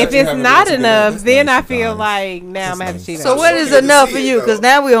 but Somebody if that you it's haven't not really enough, that's then nice, I feel guys. like now I'm That's gonna have to nice. cheat So on what you. is Okay, enough see for it, you? Because though.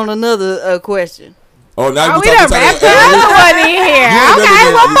 now we on another question. Oh, now Oh, you we done talking wrapped about another one in here. Okay,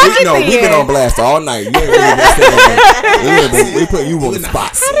 well, fuck it No, we've been then. on blast all night. You ain't really been saying we put you on the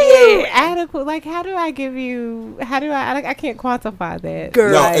spot. How do you adequate? Like, how do I give you? How do I can't quantify that.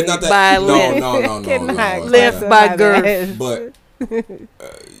 Girl, No, it's not that. by No, length. no. Cannot it's Left not by quantify girth. that. But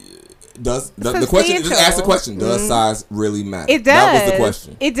does the question? Just ask the question. Does size really matter? It does. That was the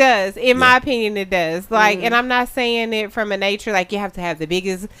question. It does. In my Yeah. opinion, it does. Like, and I'm not saying it from a nature like you have to have the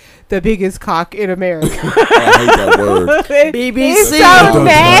biggest cock in America. I hate that word. BBC. It's so That's a wrong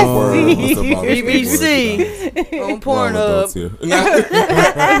nasty. word. What's the wrong BBC. word? On Wrong adults Pornhub.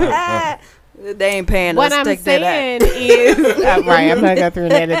 here. They ain't paying What us. I'm Take that out. saying is, right, I'm not going through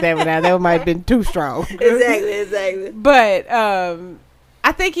that one out. That one might have been too strong. Exactly. But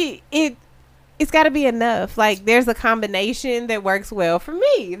I think it's got to be enough. Like, there's a combination that works well for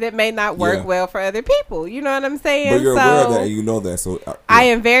me that may not work Yeah. well for other people. You know what I'm saying? But you're aware of that, and you know that. So I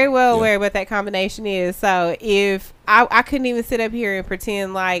am very well aware what that combination is. So if I couldn't even sit up here and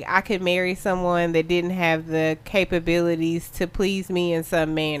pretend like I could marry someone that didn't have the capabilities to please me in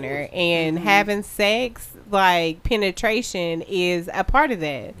some manner. And having sex, like penetration, is a part of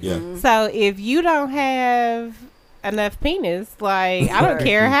that. Yeah. So if you don't have enough penis, like I don't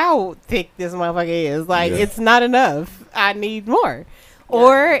care how thick this motherfucker is, like it's not enough. I need more.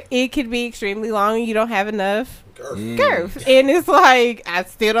 Or it could be extremely long and you don't have enough girth. And it's like, I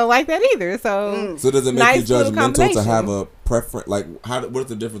still don't like that either. So does it make nice you little judgmental to combination. have a preference? Like, what is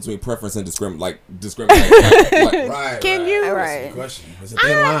the difference between preference and discrimination? Right. Can you? Right. Good question. It's a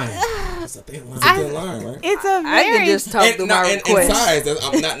thin line. It's a thin line. It's a thin line, right? It's a I can very just talk through my And request. size,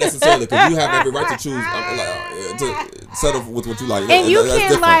 I'm not necessarily, because you have every right to choose to settle with what you like. and you That's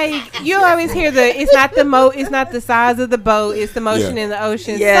can different. like you always hear it's not the size of the boat, it's the motion in the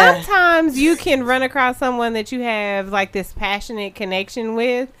ocean. Yeah. Sometimes you can run across someone that you have like this passionate connection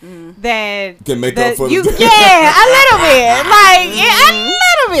with that Can make up for you the a little bit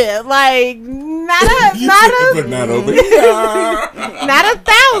like not over here. not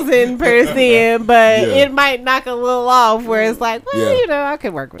 1,000%, but Yeah. it might knock a little off where it's like, well, Yeah. I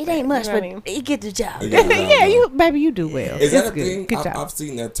could work with It that. ain't much, You know but what I mean? it get the job. Yeah, you do well. Is that It's a good. thing? Good job. I've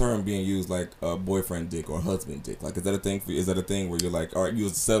seen that term being used, like boyfriend dick or husband dick. Like, is that a thing for you? Is that a thing where you're like, all right, you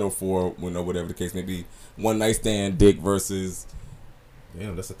settle for, whatever the case may be, one night stand dick versus?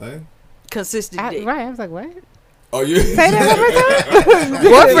 Damn, that's a thing. Consistent dick. Right, I was like, what? Oh, you Say that one more time.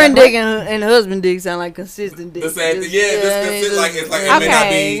 Boyfriend dick and husband dick sound like consistent dick. the same thing. Just- It's like it may not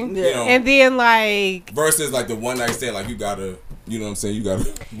Okay. be, you know, And then like, versus like the one night stand. Like, you gotta, you know what I'm saying? You gotta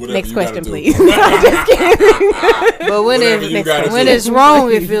whatever. next you question, gotta do. please. But when Whatever you gotta when do. it's wrong,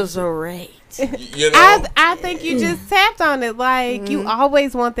 it feels so right. You know, I think you just tapped on it. Like you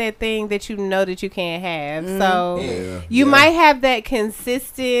always want that thing that you know that you can't have. So Yeah. you might have that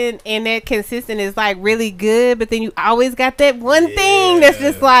consistent, and that consistent is like really good. But then you always got that one thing that's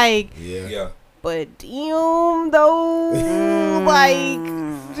just like, yeah. but damn though,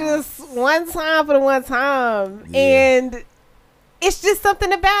 like just one time for the one time, and it's just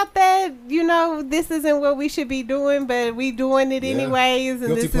something about that. You know, this isn't what we should be doing, but we doing it anyways, and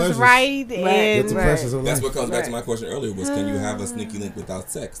Guilty this pleasures. is right. Right. And Guilty pleasures of That's life. what comes back to Right. my question earlier was, can you have a sneaky link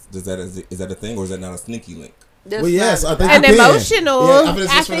without sex? Is that a thing, or is that not a sneaky link? That's Well, yes, not- I think and you can. emotional, Yeah, I was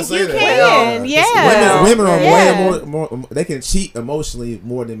I just gonna think say you that. can. Yeah. Yeah. Women are Yeah. way more. They can cheat emotionally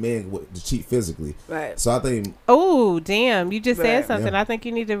more than men would to cheat physically. right. So I think Oh, damn. You just said Right. something. Yeah. I think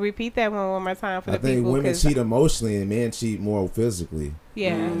you need to repeat that one more time for I the think people. women 'cause- cheat emotionally and men cheat more physically.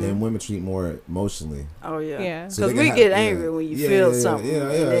 Yeah. And women cheat more emotionally. Oh yeah. Yeah. So Because they we can get have- angry yeah. when you Yeah, feel yeah, something yeah,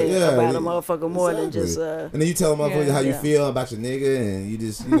 and yeah, then yeah. about Yeah. a motherfucker more than Exactly. just And then you tell a motherfucker Yeah. how you Yeah. feel about your nigga, and you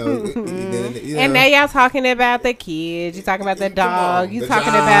just, you know, you know. And now y'all talking about the kids. You talking about the Come dog. on, You the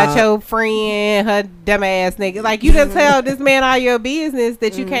talking job. about your friend, her dumbass nigga. Like you just tell this man all your business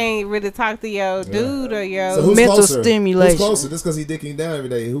that you can't really talk to your dude or your. So who's mental closer? stimulation. Who's closer? Just because he dicking down every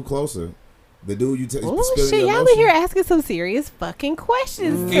day, who closer? The dude you Oh spilling shit! your Y'all emotion? in here asking some serious fucking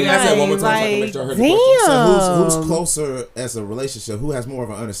questions. Can you ask that one more time so I can Like, make sure I heard the question? So who's damn. closer as a relationship? Who has more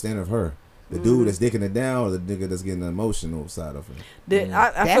of an understanding of her? The dude that's dicking it down, or the nigga that's getting the emotional side of her? I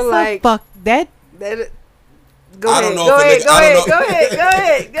That's feel a like fuck that. that. Go I ahead. don't know Go if a ahead. nigga- Go I ahead. don't Go know. ahead. Go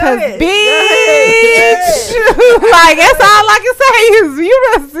ahead. Go Cause ahead. bitch, like that's all I can say is you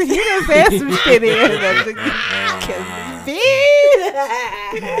done said some shit in. Cause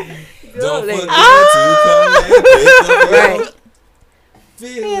bitch. Don't Go forget ahead. to come and pick up Right. your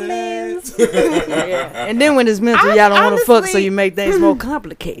feelings. Yeah. And then when it's mental, I y'all don't want to fuck, so honestly- you make things more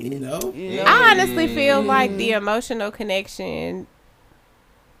complicated. You know? I honestly feel like the emotional connection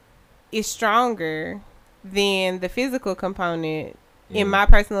is stronger than the physical component, in my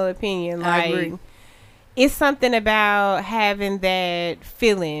personal opinion. I Like, agree. it's something about having that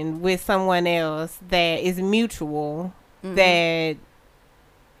feeling with someone else that is mutual, that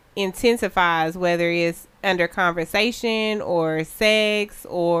intensifies, whether it's under conversation or sex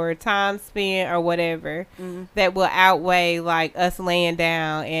or time spent or whatever, that will outweigh like us laying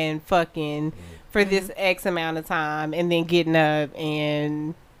down and fucking for this X amount of time and then getting up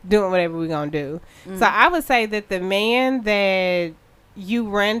and doing whatever we're gonna do. So I would say that the man that you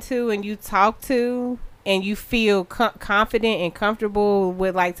run to and you talk to and you feel confident and comfortable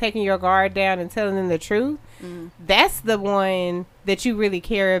with like taking your guard down and telling them the truth, that's the one that you really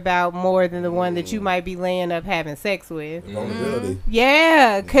care about more than the one that you might be laying up having sex with. Vulnerability.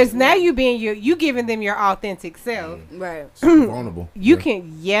 Yeah, because now you giving them your authentic self. Right. Super vulnerable. You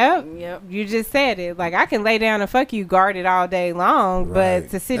can, Yep. you just said it. Like, I can lay down and fuck you guarded all day long, Right. but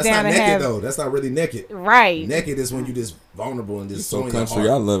to sit That's down not and naked, have though. That's not really naked. right. Naked is when you just vulnerable and just So showing your country,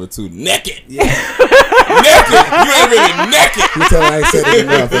 I heart. love it too. Naked. Yeah. Naked. You ain't really naked. You tell I ain't said it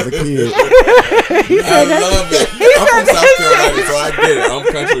enough as a kid. I love it. I'm from South Carolina, so I get it. I'm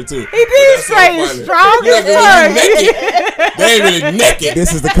country too. He did say strong You're as not fuck. really naked. They ain't really naked.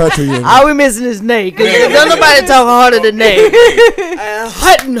 This is the country in me. All we missing is Nate. Cause Nate. don't nobody talk harder than Nate.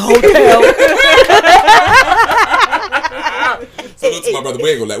 Hutton Hotel. Salute to my brother. We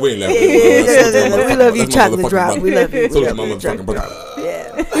ain't gonna we ain't We love you, chocolate drop. We love you. Salute to my motherfucking brother.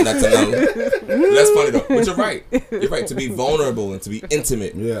 That's That's funny though. But you're right. You're right. To be vulnerable and to be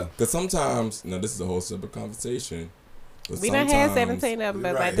intimate. Yeah. Because sometimes, this is a whole separate conversation. But We done had sometimes- 17 of them,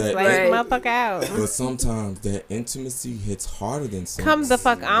 but Right. like this Right. last motherfucker out. But sometimes that intimacy hits harder than sex. Come the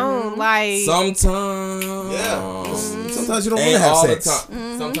fuck on, like. Sometimes. Yeah. Sometimes you don't want Ain't to have all sex. the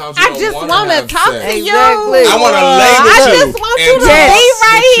time. Sometimes I you just don't want to have talk sex. to you. Exactly. I want to lay with I you. just want and you to talk be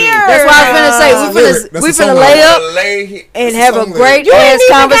right with you. here. That's why I was finna say That's we a finna song lay lyric. up Lay he- and That's a have a song great You ass ain't even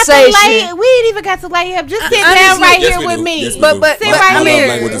got to conversation. lay. We ain't even got to lay up. Just sit down honestly- right Yes, here we with do. me. Yes, we But- do. but- Sit my, right my love here.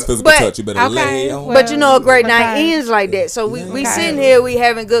 language is physical But- touch. You better Okay. lay on. Well, But you know, a great night okay. ends like that. So we Okay. sitting here, we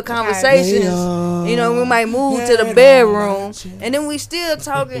having good conversations. You know, we might move to the bedroom, and then we still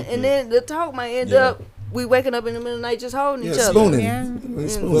talking, and then the talk might end up we waking up in the middle of the night just holding Yeah, each other. spooning. Yeah.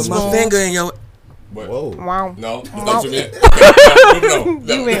 Spooning. my finger in your. What? Whoa. Wow. No, don't you mean? No.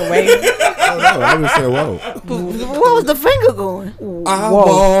 You went way. Oh, no, I just said whoa. What was the finger going? I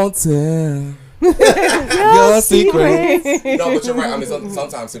won't tell your secrets. No, but you're right. I mean,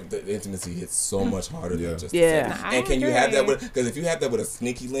 sometimes the intimacy hits so much harder than just Yeah. sex. And can you have that with? Because if you have that with a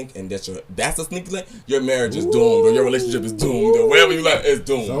sneaky link, and that's a sneaky link, your marriage is doomed, or your relationship is doomed, or whatever you like is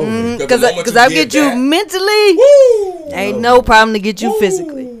doomed. over. Because I get you mentally, ain't no problem to get you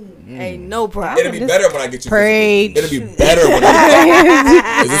physically. Ain't no problem. It'll be better when I get you. Preach. Physically. It'll be better when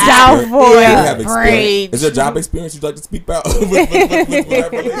I. Is this South experience- boy. do you have experience? Preach. Is there job experience you'd like to speak about? with that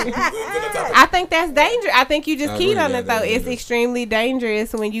relationship? I think that's dangerous. I think you just I keyed agree, on yeah, it though. that's It's dangerous. extremely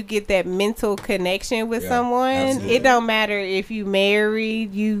dangerous when you get that mental connection with Yeah, someone. absolutely. It don't matter if you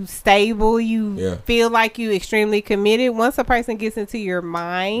married, you stable, you Yeah. feel like you extremely committed. Once a person gets into your It's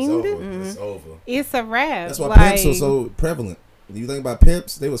mind, over. It's over. it's a wrap. That's why Like, pimps are so prevalent. You think about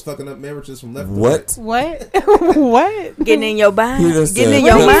pimps, they was fucking up marriages from left to right. What? What? What? Getting in your mind. He just Getting said in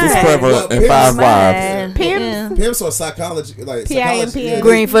your pimps is mind. prevalent in Pimps. 5 wives. Man. Pimps. Yeah. Pimps are psychology, like psychology. P.I.M.P. Yeah,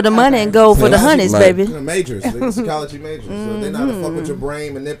 Green for the money and gold for the Pimps, honeys, like- baby. They're majors, they're psychology majors. So they know how to fuck with your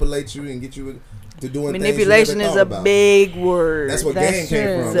brain, manipulate you, and get you to doing Manipulation things you is never a thought about. big word. That's what That's game came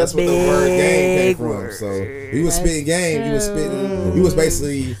true. from. It's That's a what the word game came big from. word. So he was spitting game. He was spitting. He was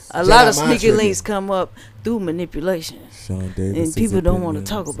basically A lot of Jedi mind sneaky tricking. links come up through manipulation, Sean Davis and is people a don't big want to man.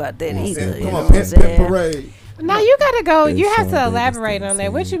 talk about that Come on, either. pimp, You come know on, what I'm pimp, pimp saying? parade. Now you gotta go. It's You have Sean to Davis elaborate on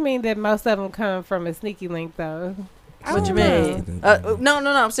that. What dancing. you mean that most of them come from a sneaky link though? I What you don't mean? know.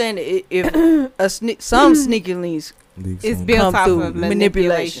 No. I'm saying if some sneaky links Leave It's Sean built come off through of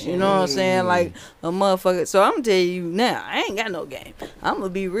manipulation. You know what I'm Mm. saying? Like a motherfucker. So I'm gonna tell you now, I ain't got no game. I'm gonna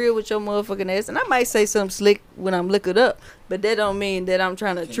be real with your motherfucking ass, and I might say something slick when I'm looking up, but that don't mean that I'm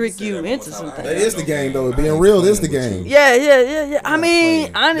trying to trick say you that one into more time? something. That is the game, though. Being real is the game. Yeah. I not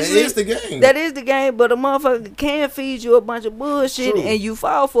mean, playing. honestly, That is the game. that is the game, but a motherfucker can feed you a bunch of bullshit True. and you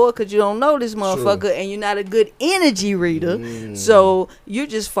fall for it because you don't know this motherfucker and you're not a good energy reader. Mm. So you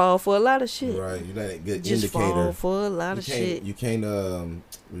just fall for a lot of shit. Right, you're not a good Just fall indicator. for a lot of shit. You can't.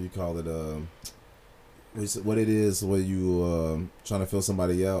 What do you call it? What it is? Where you trying to fill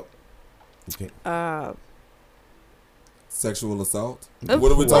somebody out? You can't. Sexual assault? Oh,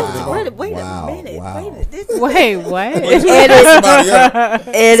 What are we talking wow. about? Wait Wow, a minute. wow. Wait a minute. This Wait, what? Somebody else.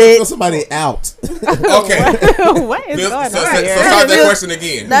 Fill edit. somebody out. Okay. What is So going on start here? that question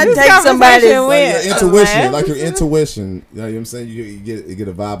again. Not This take somebody's. conversation went- Like your intuition, like your intuition. You know what I'm saying? You get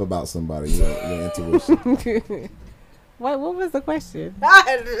a vibe about somebody. Your intuition. What was the question? I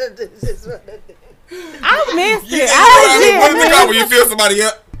I missed it. What is it called when you feel somebody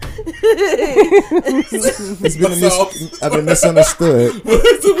up? It's been I've been misunderstood.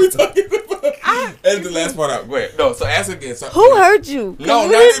 What are we talking about? Edit the last part out. Go ahead. No, so ask again. So, Who hurt you? No,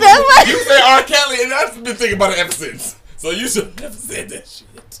 Can not we- even. that's You say R. Kelly, and I've been thinking about it ever since. So you should have never said that shit.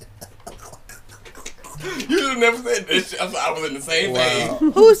 You should never said that shit. I was in the same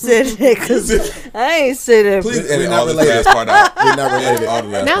vein. Who said that? Because I ain't said that. Please We're edit not all this related. last part out. We're not related. All the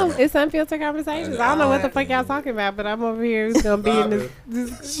last No, part out. it's unfiltered conversations. I don't know what the fuck y'all talking about, but I'm over here. It's gonna be in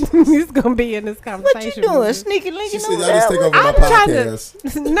this. It's gonna be in this What conversation. you doing? with Sneaky She linking said, over "I just take there? over my I'm trying to-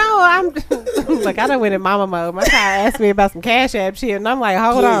 podcast." No, I'm. Look, I done went in mama mode. My child asked me about some Cash App shit, and I'm like,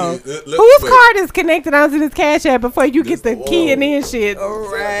 hold on. Please, Whose card is connected onto this Cash App before you get the Whoa. keying in shit?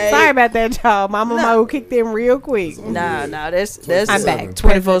 Right. Sorry about that, y'all. Mama No. mode kicked in real quick. Nah, that's I'm back.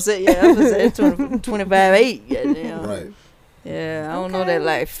 24/7. Yeah, I was saying 25/8. Goddamn. Right. Yeah, I don't know that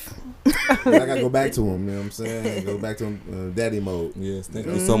life. I gotta go back to him. You know what I'm saying? Go back to him, daddy mode. Yes, thank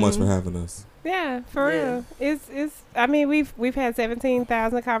you so much for having us. Yeah, for Yeah. real. It's. I mean, we've had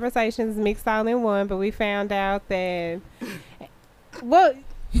 17,000 conversations mixed all in one, but we found out that. Well,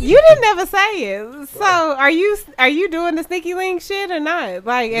 you didn't never say it. So are you doing the sneaky link shit or not?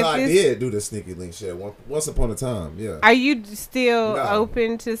 Like, No, I did do the sneaky link shit once upon a time. Yeah. Are you still No.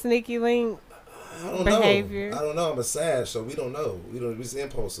 open to sneaky link? I don't behavior? know. I don't know. I'm a sad, so we don't know. We're just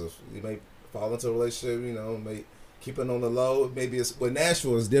impulsive. You may fall into a relationship. You know, may keep it on the low. Maybe it's. But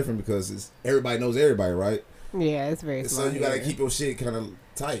Nashville is different because it's everybody knows everybody, right? Yeah, it's very. So smart you gotta here. keep your shit kind of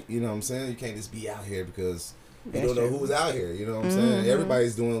tight. You know what I'm saying? You can't just be out here because you That's don't know true. who's out here. You know what I'm saying?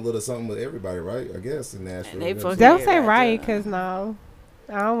 Everybody's doing a little something with everybody, right? I guess in Nashville. And they you know what I'm fucking- saying? Don't say Yeah, right, yeah. because no,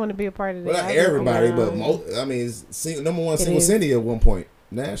 I don't want to be a part of that. Well, not I just- everybody, no. but I mean, it's number one It single is. city at one point,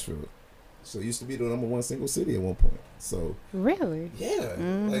 Nashville. So it used to be the number one single city at one point. So Really? yeah,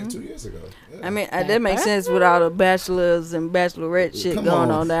 like 2 years ago. Yeah. I mean, that makes sense with all the bachelors and bachelorette shit Come going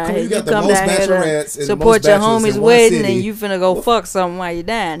on. on down Come on, here. you got You the come most down here bachelorettes to and the support most your bachelors homie's in one wedding, city. and you finna go fuck something while you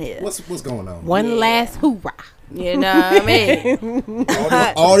down here. what's going on? One last hoorah. You know what I mean?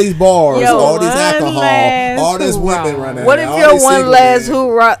 All these bars, Yo, all these one alcohol, last all this hoorah. women running. What if all your these one single last men.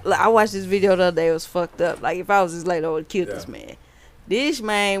 hoorah? Like, I watched this video the other day. It was fucked up. Like, if I was this lady, I would kill this Yeah. man. This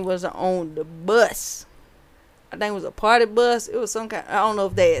man was on the bus. I think it was a party bus. It was some kind. I don't know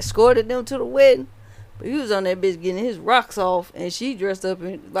if they escorted them to the wedding, but he was on that bitch getting his rocks off, and she dressed up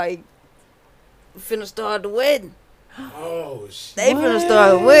in like finna start the wedding. Oh shit! They finna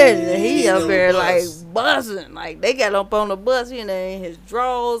start the wedding, and he He up on there the like bus. buzzing. Like they got up on the bus, you know, in his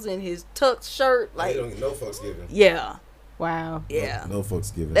drawers and his tucked shirt. Like, Like, don't get no fucks given. yeah, Wow. yeah. No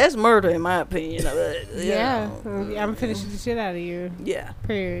fucks given. That's murder in my opinion. Yeah. know. I'm finishing the shit out of you. Yeah,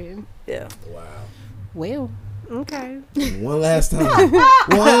 Period. yeah. Wow. Well, okay. One last time. One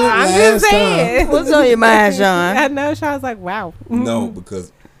I'm last just time. saying. What's on your mind, Sean? I know. Sean's like, wow. No,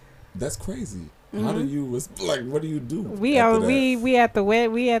 because that's crazy. How Mm-hmm. do you like? What do you do? We after on that? we at the wet.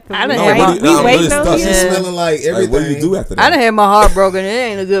 We at the. I done No, had what my- do you- we no, I'm waiting really on stuck. you. She's Yeah. smelling like everything. Like, what do you do after that? I done had my heart broken. It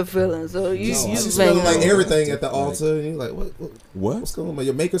ain't a good feeling. So you, No, you she's think- smelling like know. everything at the Like- altar. And you're like, What? what's going on?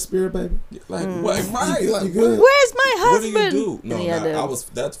 Your maker spirit, baby? Like what? Right? You Like good? what? Where's my What do husband? you do? No, And he had nah,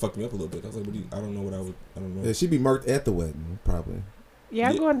 to- that fucked me up a little bit. I was like, what do you? I don't know what I would. I don't know. Yeah, she'd be murked at the wedding, probably. Yeah,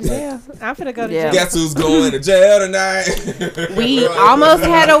 I'm going to jail. I'm finna go to Yeah. jail. Guess who's going to jail tonight? We almost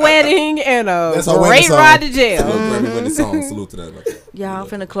had a wedding and a That's our great wedding song. ride to jail. Grammy winning song. Salute to that. Like, Y'all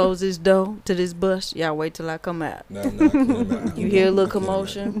finna close this door to this bus. Y'all wait till I come out. no, I can't imagine. You hear a little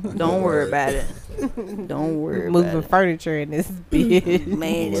commotion? Don't worry about it. Don't worry Moving about furniture in this bitch. it.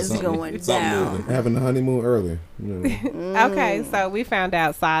 Man, Well, it's something- going something down. moving. Having the honeymoon early. You know. Okay, so we found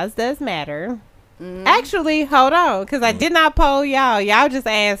out size does matter. Mm. Actually, hold on, because I did not poll y'all. Y'all just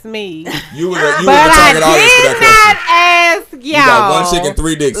asked me. You were But the target audience for I that question. did not ask y'all. You got one chicken,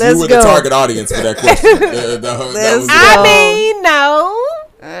 3 dicks. Let's you were the go. target audience for that question. That was I go. mean, no.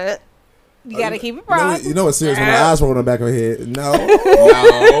 Uh, You gotta keep it You know, broad. you know what's serious when her eyes roll on the back of her head. No.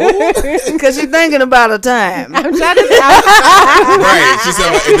 no. Cause she's thinking about a time. I'm trying to. Right. She said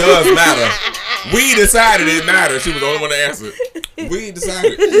well, it does matter. We decided it mattered. She was the only one to answer. We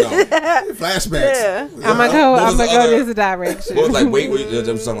decided. No. Flashbacks. Yeah. I'm gonna go. What I'm was gonna the go other- this direction. What was like weight?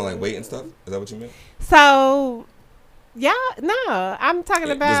 Just talking about like weight and stuff. Is that what you meant? So, yeah, no, I'm talking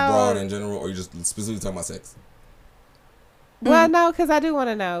Just broad about. in general, or you just specifically talking about sex? Well, no, because I do want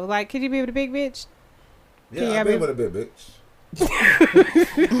to know. Like, could you be with a big bitch? Yeah, I've been with a bit, bitch.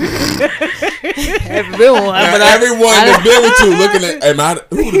 Haven't been one, Now, but everyone that's been with you looking at, am I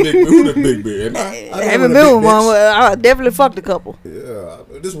who the big bitch? Am I? I haven't been with one. I definitely fucked a couple. Yeah,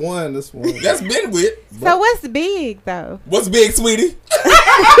 this one. That's been with. So what's big though? What's big, sweetie?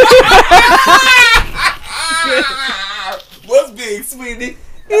 What's big, sweetie?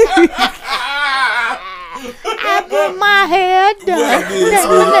 I put my head What's big,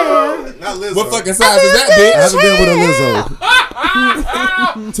 sweetie? Not Lizzo. What fucking size is that, I bitch? haven't been with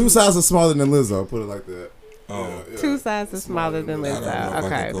a Lizzo. 2 sizes smaller than Lizzo. Put it like that. Oh. Yeah. 2 sizes smaller than I don't know Lizzo. if I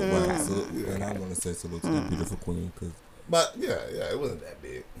Okay. can go by salute, and I'm gonna say salute to the beautiful queen because But yeah, it wasn't that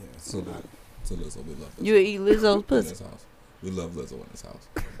big. salute to Lizzo. We love Lizzo. You would eat Lizzo's in pussy. this house. We love Lizzo in this house.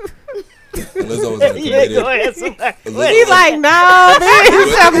 And Lizzo is in a committed. Lizzo- He's like, no,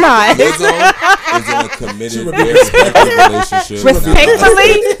 bitch, I'm not. Lizzo is in a committed, very respectful relationship.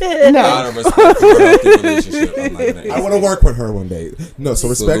 Respectfully, Not no. a respectful, healthy relationship. I'm not gonna I want to work with her one day. No, so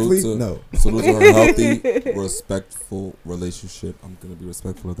respectfully, Salute to- no. Salute to her healthy, respectful relationship. I'm gonna be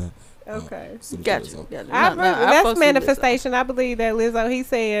respectful of that. Okay. Salute to Got Lizzo. you. That's manifestation. I believe that Lizzo, he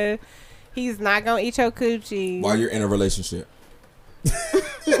said he's not going to eat your coochie. While you're in a relationship. So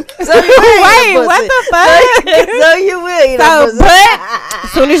you Wait, what the fuck? So you will eat So, pussy. but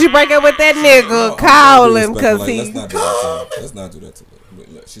as soon as you break up with that nigga, I'm call gonna be him respectful. because Like, he. let's not do that to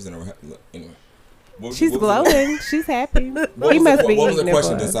her. Look, she's in a look, anyway. She's what was the- glowing. She's happy. What He was must the, be what was the eating it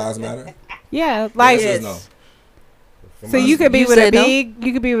question? for Does us. size matter? Yeah, like Yes or no? so you could be You with a said no? big,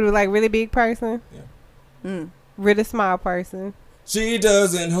 you could be with a like really big person, Mm. really small person. She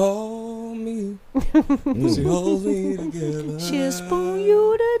doesn't hold me. She holds me together. She'll spoon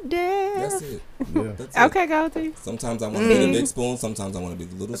you to death. That's it. Yeah. That's it. Okay, Goldie. Sometimes I want to be the big spoon. Sometimes I want to be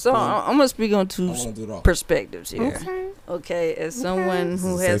the little So spoon. I'm gonna speak on I two want to do it all. perspectives here. Okay. Okay, as someone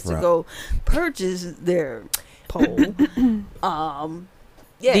who This is a has safe to route. go purchase their pole,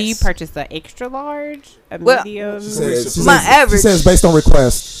 yes. Do you purchase an extra large, a Well, medium, She My says, average- She says based on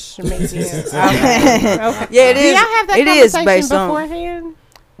request. medium? Okay. Okay. Yeah, it Do y'all is. have that It is conversation based on. beforehand?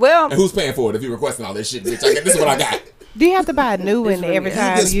 Well, And who's paying for it if you're requesting all this shit, bitch? This is what I got. Do you have to buy a new one every You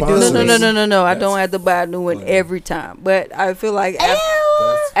time get you do no, sponsored. no. I That's don't have to buy a new one funny. every time, but I feel like That's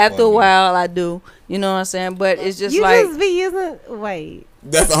after a funny. while I do. You know what I'm saying? But it's just You like just be using. Wait.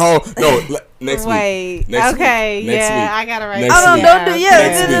 That's a whole next week. Wait. Next okay. week. Next Yeah, week. I gotta write. Next that I week. don't do down. Next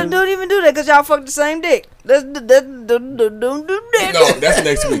yeah, week. don't even do that because y'all fuck the same dick. Don't do that. No, that's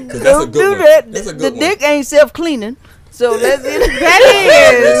next week because that's a Don't good do one. that. That's a The good one. dick ain't self cleaning, so that's it. That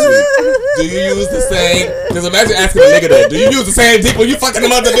Next week. Do you use the same? Because imagine asking a nigga that. Do you use the same dick when you fucking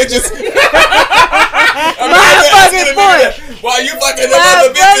them other bitches? Imagine asking a nigga that. While you fucking them My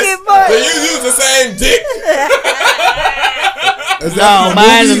other bitches, fucking point. do you use the same dick? Is No, that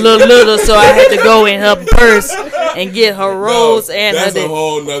mine the is movie? a little little, so I had to go in her purse and get her rose No, and her that's a dick.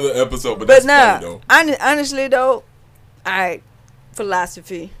 whole nother episode. But But that's nah, funny though. honestly though, alright,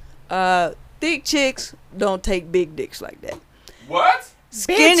 philosophy. Thick chicks don't take big dicks like that. What?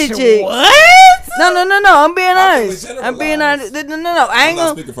 Skinny Bitch, chicks. what? No. I'm being How can we honest. I'm being generalize? honest. No. I I'm ain't not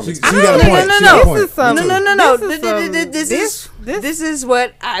gonna. speaking from She experience. got a point. No. She got a point. This is some- No. This is some- This is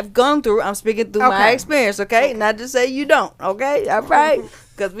what I've gone through. I'm speaking through my Okay. experience, okay? Not to say you don't, okay? All right?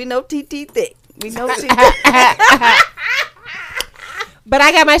 Because we know TT thick. We know TT. But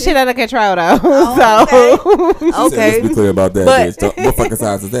I got my shit under control though. Oh, So Okay. Let's be clear about that, But- bitch. What fucking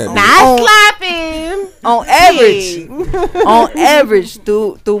size is that? bitch? not slapping. On average,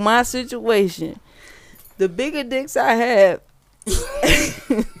 through my situation, the bigger dicks I have,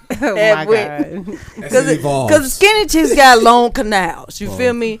 Oh my god. As it evolves. because skinny chicks got long canals. You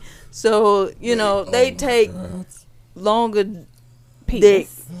feel me? So you know they take longer dick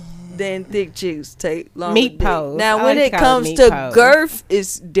than thick chicks take longer Meat dick. pose. Now I when like it to call it comes meat to pose. girth,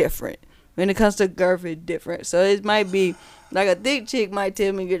 it's different. When it comes to girth, it's different. So it might be like a thick chick might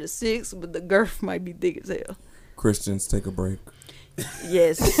tell me get a 6, but the girth might be thick as hell. Christians, take a break.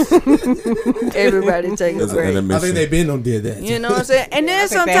 Yes. Everybody take a There's an break. I intermission. think they been on did that. You know what I'm saying? And then I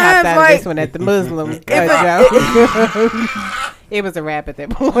think they sometimes hopped out of like this one at the Muslim joke. It was a wrap at that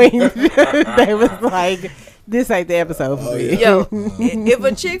point. They was like, "This ain't the episode for me." yo, if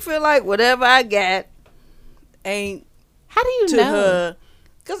a chick feel like whatever I got ain't How do you to know? her,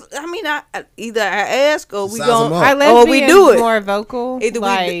 cause I mean, either I ask or we Size gon' them up. Our or we lesbians do it. more vocal. Either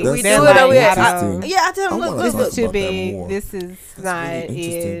like, we That's do they're it or we like, ask. I don't- Yeah, I tell them, I look, wanna look, talk look. This is too about that big. more. This is not really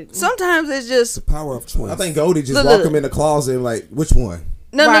interesting. it. Sometimes it's The just power of choice. I think Goldie just Look, walk look. him in the closet and like, which one?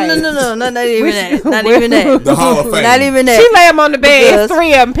 no, Right. not even Which- that, not even that, the Hall of Fame. not even She that. lay them on the bed. Because- It's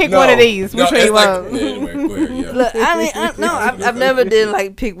 3 of them. Pick one of these. Which one it's you like, want? anyway, go ahead, yeah. Look, I mean, I've never did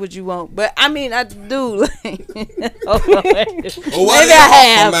like pick what you want, but I mean, I do. Like, Oh, why maybe they I awful,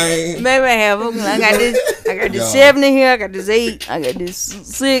 have. man? Maybe I have. I got this Yo. 7 in here. I got this 8. I got this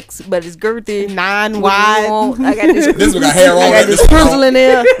 6, but it's girthy. 9 What do you wide. want? I got this. This one got hair on I got it. this This one crystal in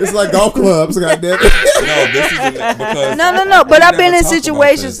there. It's like golf clubs, goddamn. No, this is because No. But we I've been never in talked about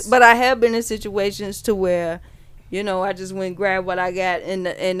situations. this. But I have been in situations to where, you know, I just went and grabbed what I got and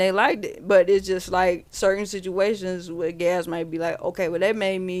they liked it. But it's just like certain situations where guys might be like, okay, well that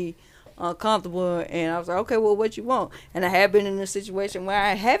made me uncomfortable, and I was like, okay, well, what you want? And I have been in a situation where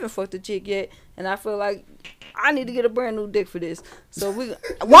I haven't fucked a chick yet, and I feel like I need to get a brand new dick for this. So we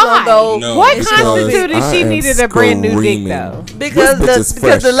Why? go. No, What because constituted I she am needed a brand new dick screaming. though? Because This bitch is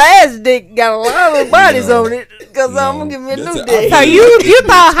because the fresh. last dick got a lot of bodies No. on it. Because I'm No. gonna give me a That's new a- dick. So you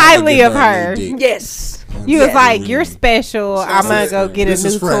thought highly of her. Yes. You was Yeah. like, you're special. I'm gonna go get a This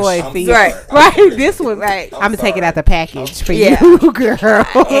is new fresh. toy for you. Right. Right. This was Right. I'm gonna take it out the package for Yeah. you, girl.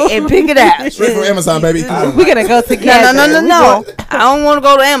 And pick it out. Straight from Amazon, baby. We're gonna go together. No. I don't want to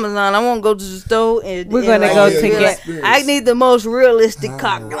go to Amazon. I want to go to the store and We're gonna and go like, together. I need the most realistic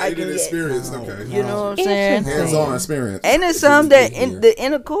cock I You can did get. experience, okay. You know what I'm saying? Hands-on experience. And it's some that in the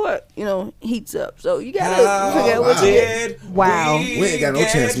inner cord, heats up. So you gotta figure out what you get. Wow. We ain't got no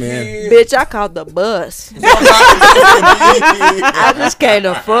chance, man. Bitch, I called the bus. I just came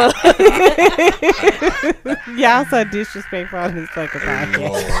to fuck. Y'all so disrespectful on this fucking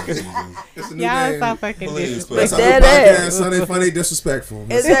podcast. It's a new Y'all name. so fucking Please, disrespectful. That's our Dead new ass. podcast. Sunday funny, disrespectful.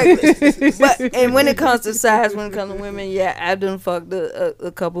 Exactly. But and when it comes to size, when it comes to women, yeah, I done fucked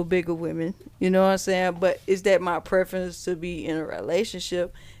a couple bigger women. You know what I'm saying? But is that my preference to be in a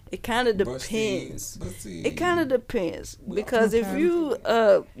relationship? It kind of depends. It kind of depends because if you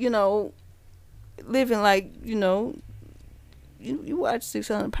living like you watch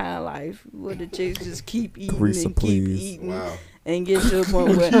 600 Pound Life where the chicks just keep eating Teresa, and keep please. eating Wow. and get to a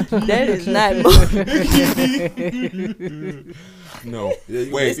point where that is not No,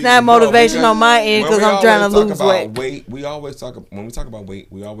 it's not motivation on my end because I'm trying to lose weight. We always talk when we talk about weight.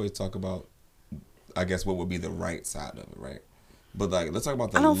 We always talk about, I guess, what would be the right side of it, right? But like, let's talk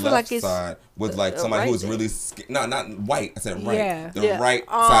about the I don't feel left like it's side with like a somebody who is right really not white. I said right. Yeah. The Yeah. right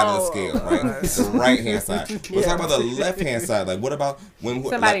side of the Oh. scale, right? The right hand side. Let's talk about the left hand side. Like, what about when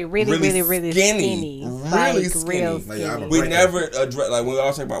Somebody like, really skinny. really Like, real skinny? skinny. I'm a We breaker. never address like when we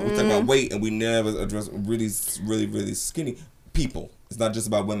all talk about weight, and we never address really skinny people. It's not just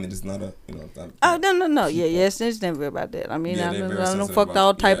about women. It's not a It's not, Oh no. Yeah, it's never about that. I mean, Yeah, I they're very don't sensitive fucked about-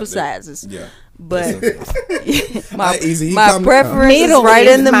 all type yeah, of they- sizes. yeah. But my Easy, you my come- preference Middle is right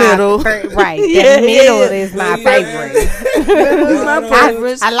is in the my middle. right. Yeah, The middle yeah. is my Yeah. favorite. My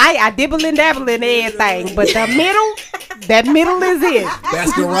preference. I dibble and dabble in everything, but the middle, that middle is it.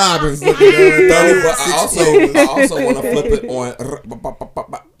 Baskin Robbins looking there. But I also want to flip it on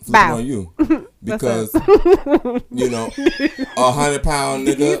Bow. you because 100-pound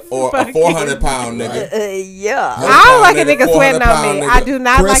nigga or a 400-pound nigga. Yeah. I don't like a nigga sweating on me. I do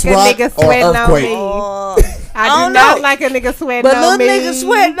not Chris like a Rock nigga or sweating on Earthquake? me. I do don't not know. like a nigga sweating But on little me. niggas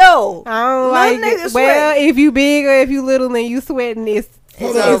sweat though. I don't Little like niggas it. Well, sweat. if you big or if you little and you sweating, it's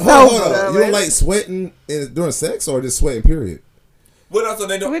Hold It's on, over. hold on. It's You don't like sweating during sex or just sweating, period? What else are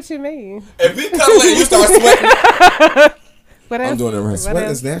they doing? what you mean? If we come and you start sweating, What else? I'm doing it right. What Sweating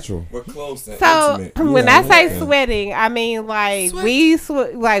else? is natural. We're close and So intimate. when Yeah, I say okay. sweating, I mean like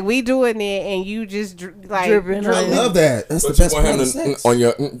we doing it and you just Dripping I love that. That's But the you best want part him of to sex. on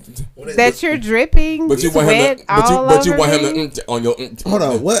your. that you're dripping. But you want him sweat to. all But you over want me. him to on your. Hold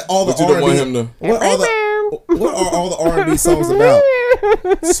on. What all the But you don't want him R&B? to. What are all the R&B songs about?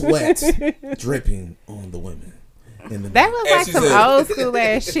 Sweat dripping on the women. In the That was And like she some said- old school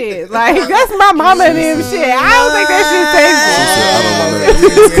ass shit. Like that's my mama and them shit. I don't think that shit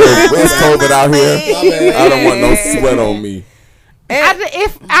tastes good. It's COVID out here. My bad. I don't want no sweat on me.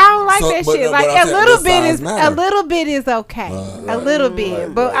 If I don't like So, that but shit, no, like but I'm a saying little the bit size is matter. a little bit is okay, a little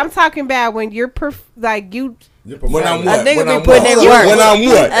bit. But I'm talking about when you're like you. When I'm what? nigga When be I'm putting what? in work. When I'm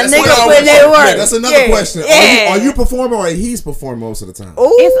what? A That's nigga when I'm putting in what? work. That's another Yeah. question. Yeah. Are you performing or he's performing most of the time?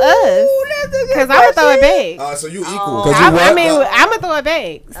 Ooh, It's us, that's a good cause I'm gonna throw it question. back. So you equal. Cause you I what? mean, I'm gonna throw it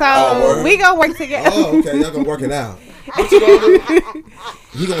back. So word. we gonna work together. Oh, okay. Y'all gonna work it out.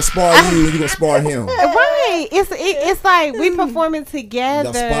 He gonna spar you, and you gonna spar him. Right. It's like we performing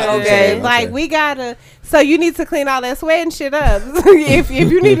together. spot each other. Like Okay. we gotta. So you need to clean all that sweat and shit up. if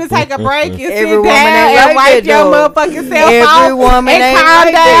you need to take a break, you Every sit woman down ain't and like wipe that, your though. motherfucking self Every off woman and ain't calm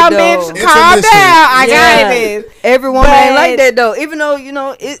like down, that, bitch. though. Calm Intermission. down. I Yeah. got it. Every woman ain't But- like that though. Even though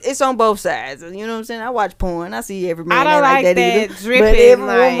it's on both sides. You know what I'm saying? I watch porn. I see every man I don't ain't like that that either. dripping, But every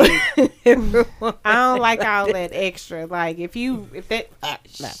like- woman, every woman I don't like all that extra. Like if that,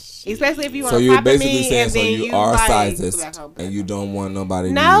 no. Especially if you So on you're top of basically me saying and so then you are like, sizist and you don't want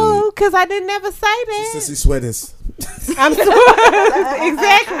nobody. No, because I didn't never say that. Sissy sweaters. I'm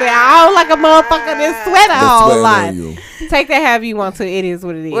exactly. I don't like a motherfucker that sweat a That's whole sweating lot. on you. Take that however you want to. It is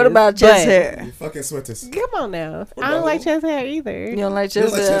what it is. What about chest But- hair? You fucking sweaters. Come on now. I don't like chest hair either. You don't like You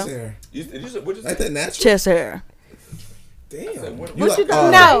chest like chest hair? hair. You Like that natural? Chest hair. Damn. What like- you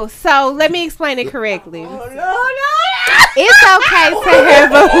doing? No, so let me explain it correctly. No. It's okay to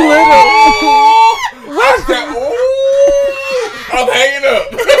have a little.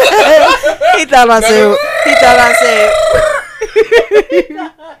 thought I said. He thought I said.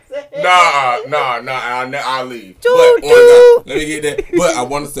 I'll leave. Doo, But, doo. let me get that. But I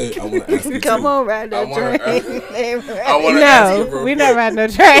want to say, I want to ask you Come too. on, ride that I wanna- train. I want to ask you No, real we're quick. not riding no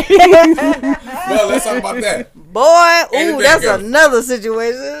train. Well, let's talk about that. Boy, ooh, Anything that's else? another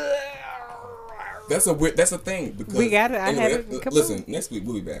situation. That's a thing because We gotta- I anyway, had it- come listen, next week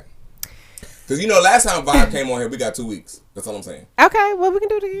we'll be back. Cause last time Vibe came on here, we got 2 weeks. That's all I'm saying. Okay, well, we can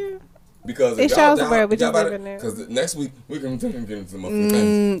do it again. Because It shows where we just live in there. Because next week we can get into some other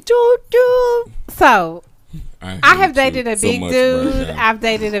things. Doo, doo. So, I have hate dated you a so big much dude. right now. I've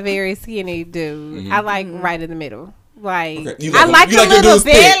dated a very skinny dude. I like right in the middle. Like, Okay. You I like you a your little dudes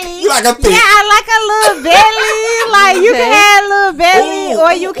thick. belly. You like a thick. Yeah, I like a little belly. Like, you can Okay. have a little belly, Ooh,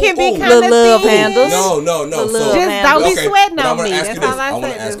 or you can be ooh, ooh. kind of Little love thin. handles. No. The So little Just handles. don't be okay, sweating but I'm on gonna me. ask That's you this. all I I want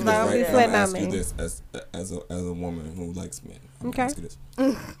said. to ask Just you this, don't be right? I'm sweating gonna on ask you me. this as a woman who likes men. I'm gonna Okay. ask you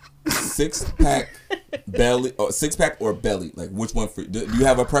this. 6-pack belly or 6-pack or belly? Like which one? Do you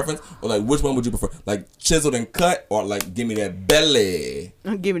have a preference, or like which one would you prefer? Like chiseled and cut, or like give me that belly?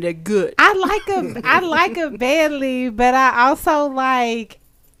 Give me that good. I like a belly, but I also like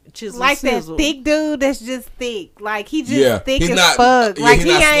Chisel, that sizzle. thick dude that's just thick. Like he just thick he's as not. fuck. Yeah, Like he's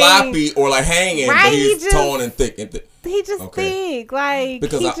he not ain't sloppy or like hanging, Right, but he he's just- tall and thick. he just Okay. thick. Like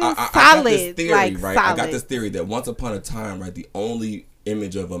Because he I just got solid. this theory, like right? solid. I got this theory that once upon a time, right, the only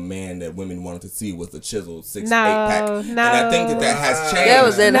image of a man that women wanted to see was the chiseled 6-8 pack, No, and I think that has changed. That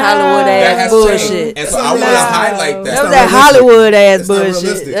was that No. Hollywood That ass has bullshit. changed. And so I That's want not to realistic. highlight that. That was not that realistic. Hollywood ass It's not bullshit.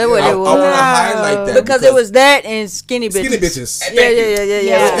 realistic. That's what I it want to was. highlight that Because it was that and skinny bitches. Skinny bitches. Thank Yeah, you. yeah.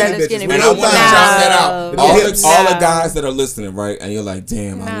 Yeah. That and Skinny skinny bitches. And I No. want to shout that out. No. All the No. guys that are listening, right? And you're like,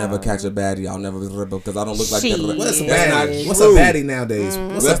 damn, I'll No. never catch a baddie. I'll never because I don't look like Shit. that. What's a That's not baddie? What's a true. baddie nowadays?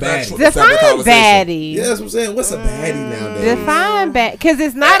 What's a That's not baddie? true. Define Separate conversation. baddie. Yeah, that's what I'm saying. What's a baddie nowadays? Define bad, because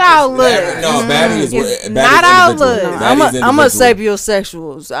it's not all looks. No, baddie is It's baddie not is all individual. looks. Baddie is I'm a individual.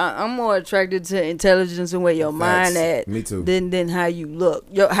 sapiosexual. I'm more attracted to intelligence and where your mind at. Me too. Than how you look.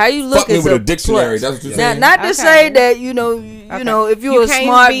 How you look Fuck me is with a a dictionary. plus. That's what you're Now, saying. not to Okay. say that you know if you're You a can't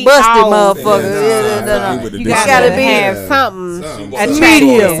smart be busted all- motherfucker. Yeah, Yeah, nah, no, nah, no. You It's gotta, gotta be have Yeah. something Something.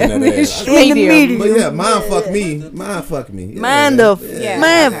 Medium. In that ass. In the medium. But yeah, mind fuck me. Mind fuck me. Yeah. Man, the Yeah.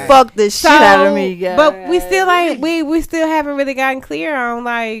 man, Okay. fuck the shit out of me, guys. But we still ain't we still haven't really gotten clear on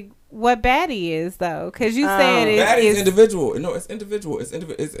like what baddie is though, because you said Baddie is it's individual. No, it's individual. It's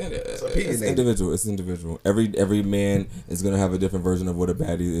opinionated. individual. It's individual. Every man is gonna have a different version of what a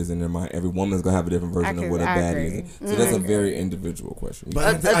baddie is in their mind. Every woman's gonna have a different version of what a I baddie agree. is. So that's a very individual question. But a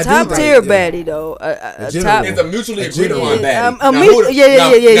I do top think- tier yeah. baddie though. A general. top. It's a mutually A agreed general. upon baddie. A Now, me- who the- yeah,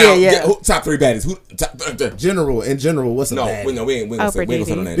 now- yeah. who- top 3 baddies. Who? Top, General, in general, what's a no, baddie? we ain't gonna say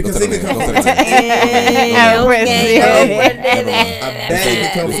no names. Because Don't say it no names. can- Don't say no names. A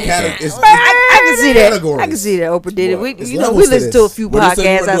baddie becomes category. I can see that. Categories. I can see that. Oprah did it. We, It's you know, we levels to listen to a this. few What you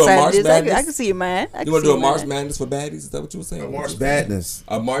say, you podcasts wanna do a outside March of this. Madness? I can see it, man. You want to do a March Madness for baddies? Is that what you were saying? March Badness.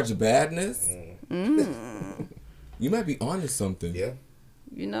 A March Badness? You might be onto something. Yeah.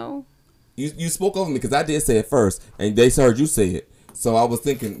 You know, You spoke over me because I did say it first, and they heard you say it. So I was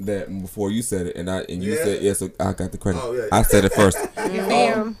thinking that before you said it, and you Yeah. said yes. So I got the credit. Oh, yeah. I said it first.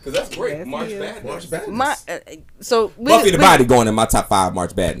 Damn. Because that's great. Yes, March it is. Badness. March Badness. my so Buffy the Body going in my top 5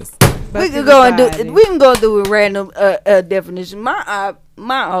 March Badness. we can go and do. We can go through a random definition. My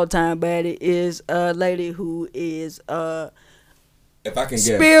all time baddie is a lady who is If I can guess.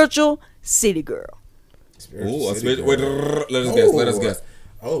 spiritual city girl. Ooh, a City spiritual. girl. Let us guess. Let us guess.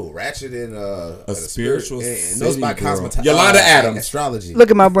 Oh, Ratchet and A spiritual and knows city about girl. cosmetics. Yolanda Adams. Astrology. Look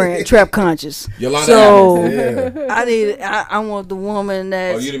at my brain, trap conscious. Yolanda So Adams. Yeah. I want the woman Oh,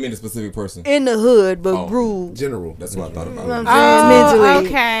 that's you didn't mean a specific person. in the hood but Oh. grew. General. That's what I thought You know what I'm about. saying? Oh, Mentally.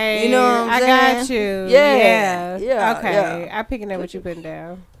 okay. You know what I'm I saying? got you. Yeah. Yeah, Okay. yeah. I'm picking up what you putting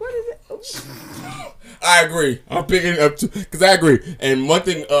down. I agree. I'm picking it up too because I agree. And one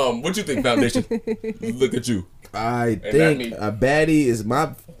thing, what you think, Foundation? Look at you. I not think me. a baddie is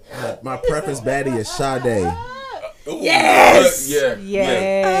my preference. Baddie is Sade. Ooh, Yes! Yeah.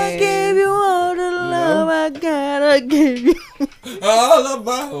 Yeah. I gave you all the love I got. I gave you. All of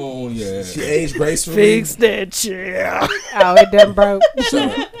my own, yeah. She aged gracefully. Fix that chair. Oh, it done broke.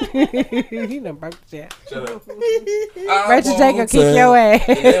 Shut up. He done broke the chair. Shut up. Rachel Jacob kick your ass.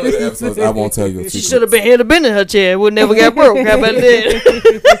 The name of the episode, I won't tell you. She should have been here to been in her chair. Would never got broke. How about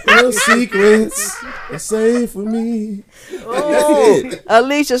that? No secrets are safe for me. Oh,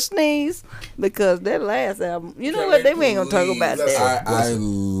 Alicia sneeze because that last album. You know what? They ain't gonna talk about that. I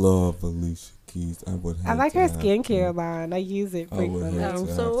love Alicia Keys. I would. I like her skincare line. I use it I would frequently. hate I'm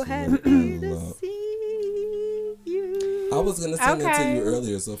to so absolutely happy to love- see you. I was gonna send it to Okay. you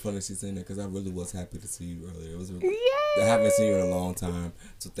earlier. It's so funny she's saying that because I really was happy to see you earlier. It was really, Yay. I haven't seen you in a long time,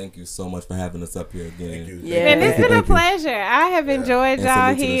 so thank you so much for having us up here again. Thank you. Yeah. And it's been a Thank you. pleasure. I have enjoyed And y'all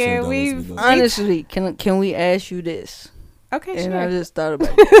salute to the here. Shindomas We've we love. Honestly, can we ask you this? okay, And I sure. just thought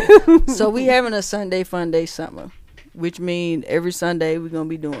about it. So we having a Sunday Fun Day summer, which means every Sunday we're gonna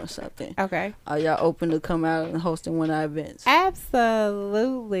be doing something. Okay. Are y'all open to come out and hosting one of our events?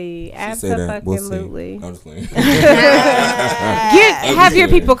 Absolutely. She say that. We'll see. Absolutely. I'm just playing. Have your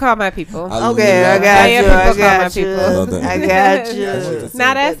people call my people. Okay, I love got Yeah, you. people I call my got you. people. Love that. I got That's you. what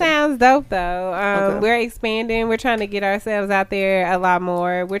Now that sounds dope though. Okay. We're expanding. We're trying to get ourselves out there a lot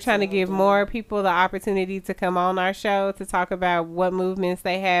more. We're trying to give more people the opportunity to come on our show to talk about what movements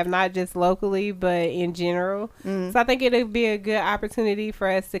they have, not just locally, but in general. So I think it'll be a good opportunity for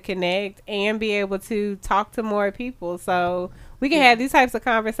us to connect and be able to talk to more people. So we can have these types of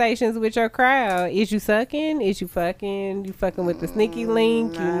conversations with your crowd. Is you sucking? Is you fucking? You fucking with the sneaky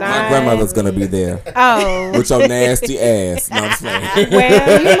link? You not? My grandmother's gonna be there Oh. with your nasty ass. No, I'm just playing.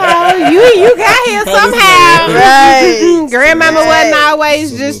 Well, you got here somehow. Right. Grandmama wasn't Right.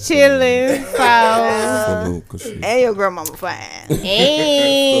 always just chilling. So, Salute, 'cause she- And your grandmama fine.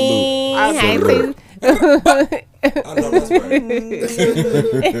 hey, hey, Salute. I know that's right.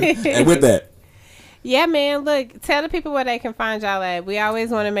 And with that, yeah, man. Look, tell the people where they can find y'all at. We always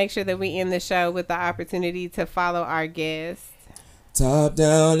want to make sure that we end the show with the opportunity to follow our guests. top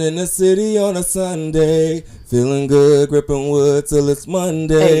down in the city on a Sunday, feeling good, gripping wood till it's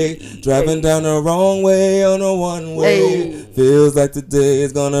Monday. Driving down the wrong way on a one-way. Feels like today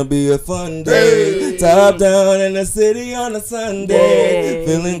is gonna be a fun day. Top down in the city on a Sunday,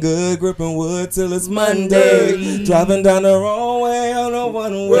 feeling good, gripping wood till it's Monday. Driving down the wrong way on a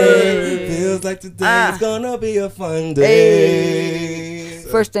one-way. Feels like today is gonna be a fun day.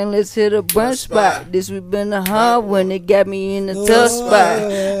 First thing, let's hit a brunch spot. This week been a hard one. It got me in a tough spot.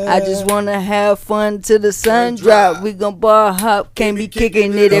 I just wanna have fun till the sun drop. We gon' bar hop, can't be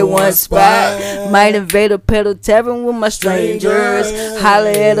kicking it at one spot. Might invade a pedal tavern with my strangers.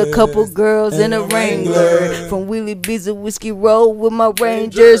 Holler at a couple girls in a Wrangler. From Wheelie B's a Whiskey Roll with my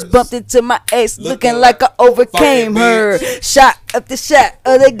Rangers. Bumped into my ex, looking like I overcame her. Shot up the shot,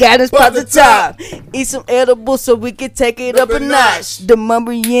 other guidance pop the top. Eat some edibles so we can take it up a notch. The mumble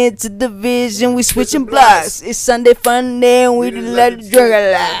into division, we switching blocks. It's Sunday Fun Day and we done let it drink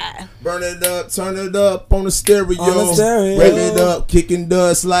a lot. Burn it up, turn it up on the stereo. On the stereo. Rev it up, kicking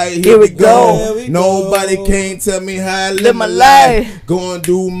dust like Here here we we go. go. Here we Nobody go. can tell me how I Live live my my life. life. Gonna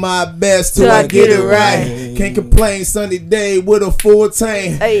do my best till Till I get it right. Can't complain, sunny day with a full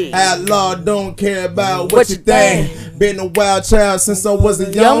tank. Hey. Outlaw don't care about What what you you think. think? Been a wild child since I was a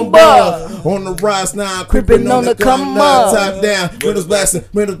Young young buck. buck. On the rise now, I'm creeping on the come up. Top down, windows blasting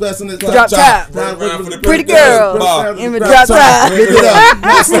the Drop top. Round for the Pretty girl. Bar. In the drop top. Live it up,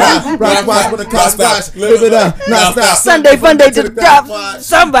 not stop. Rock watch with a cop watch. Live it up, not stop. Sunday Fun Day to the top.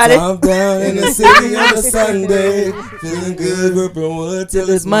 Somebody. Top down in the city on a Sunday, feeling good, gripping wood till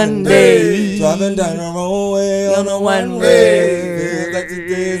it's Monday. Driving down the wrong way on a one way. Feels like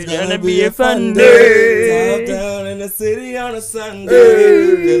today's gonna be a fun day. Top down in the city on a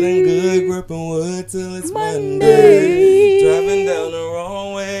Sunday, feeling good, gripping wood till it's Monday. Driving down the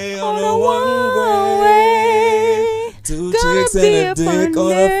wrong way on a one way. Two chicks and a dick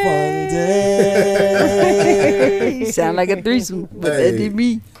on a fun day. Sound like a threesome, but that did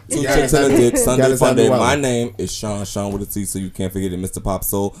me. Two Yeah. chicks and a dick, Sunday Gotta Fun sound Day. wild. My name is Sean with a T, so you can't forget it. Mr. Pop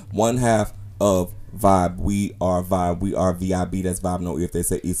Soul, one half of Vibe. We are Vibe. We are VIB. That's Vibe. No, if they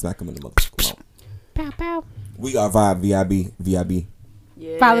say E, smack them in the mother. Come on. Pow, pow. We are Vibe. VIB. VIB.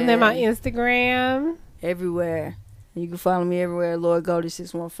 Yeah. Follow them on Instagram. Everywhere. You can follow me everywhere. Lord Goldie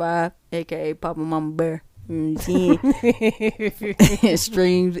 615, aka Papa Mama Bear. You see?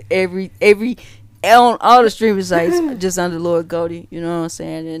 Streams every on all the streaming sites, just under Lord Goldie. You know what I'm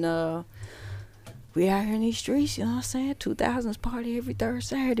saying? And we out here in these streets. You know what I'm saying? 2000s party every third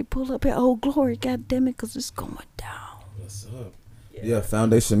Saturday. Pull up at Old Glory. God damn it, cause it's going down. What's up? Yeah,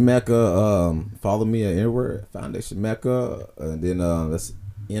 Foundation Mecca. Follow me at anywhere. Foundation Mecca. And then that's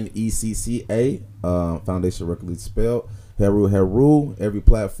MECCA. Foundation Record spelled. Heru. Every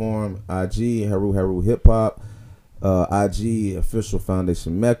platform. IG. Heru Hip Hop. IG official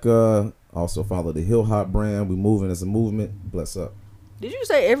Foundation Mecca. Also follow the Hill Hop brand. We moving as a movement. Bless up. Did you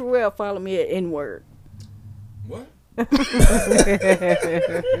say everywhere? Follow me at N-word. What?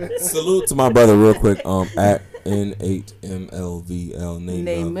 Salute to my brother real quick. At N8MLVL. Name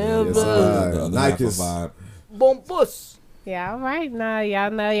Name Love. Love. The other half of Nike's. Vibe. Bombus. Yeah, all right. Now y'all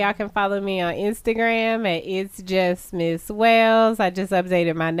know y'all can follow me on Instagram at It's Just Miss Wells. I just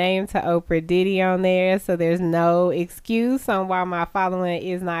updated my name to Oprah Diddy on there, so there's no excuse on why my following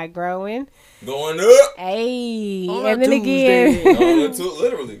is not growing. Going up. Hey, On and a then Tuesday. again,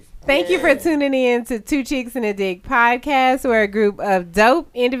 Literally. thank you for tuning in to Two Chicks and a Dick podcast, where a group of dope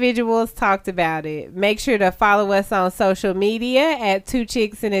individuals talked about it. Make sure to follow us on social media at Two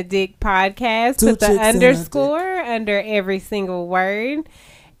Chicks and a Dick podcast. Two Put the Chicks and a underscore under every single word.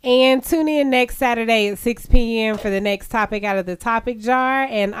 And tune in next Saturday at 6 p.m. for the next topic out of the topic jar.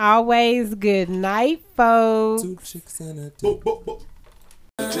 And always, good night, folks. Two chicks and a dick.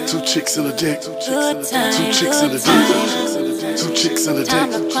 Two chicks in a dick. Good time, Two chicks in a good dick. time. Two chicks in a Time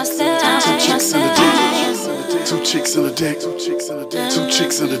dick. to cross the line, Two chicks in a cross the dick. Two chicks in a dick. Two chicks in a dick. Two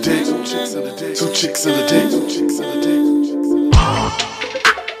chicks in a dick. Two chicks in a dick. Two chicks in a dick.